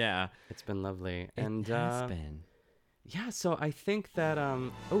 So yeah. It's been lovely. It has been. Yeah, so I think that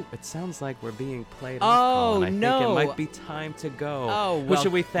it sounds like we're being played off, Colin. I no. think it might be time to go. Oh, well. Who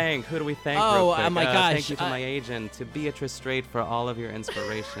should we thank? Who do we thank? Oh, real quick? oh my gosh. Thank you to my agent, to Beatrice Straight for all of your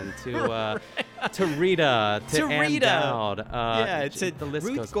inspiration, to Rita, to Ann Dowd, to the list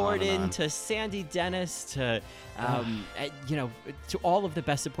Ruth goes Gordon, on and on. to Sandy Dennis, to you know, to all of the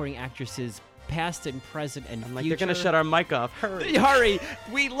Best Supporting Actresses, past and present and future. They're gonna shut our mic off. Hurry!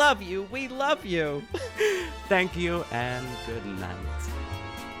 We love you. We love you. Thank you and good night.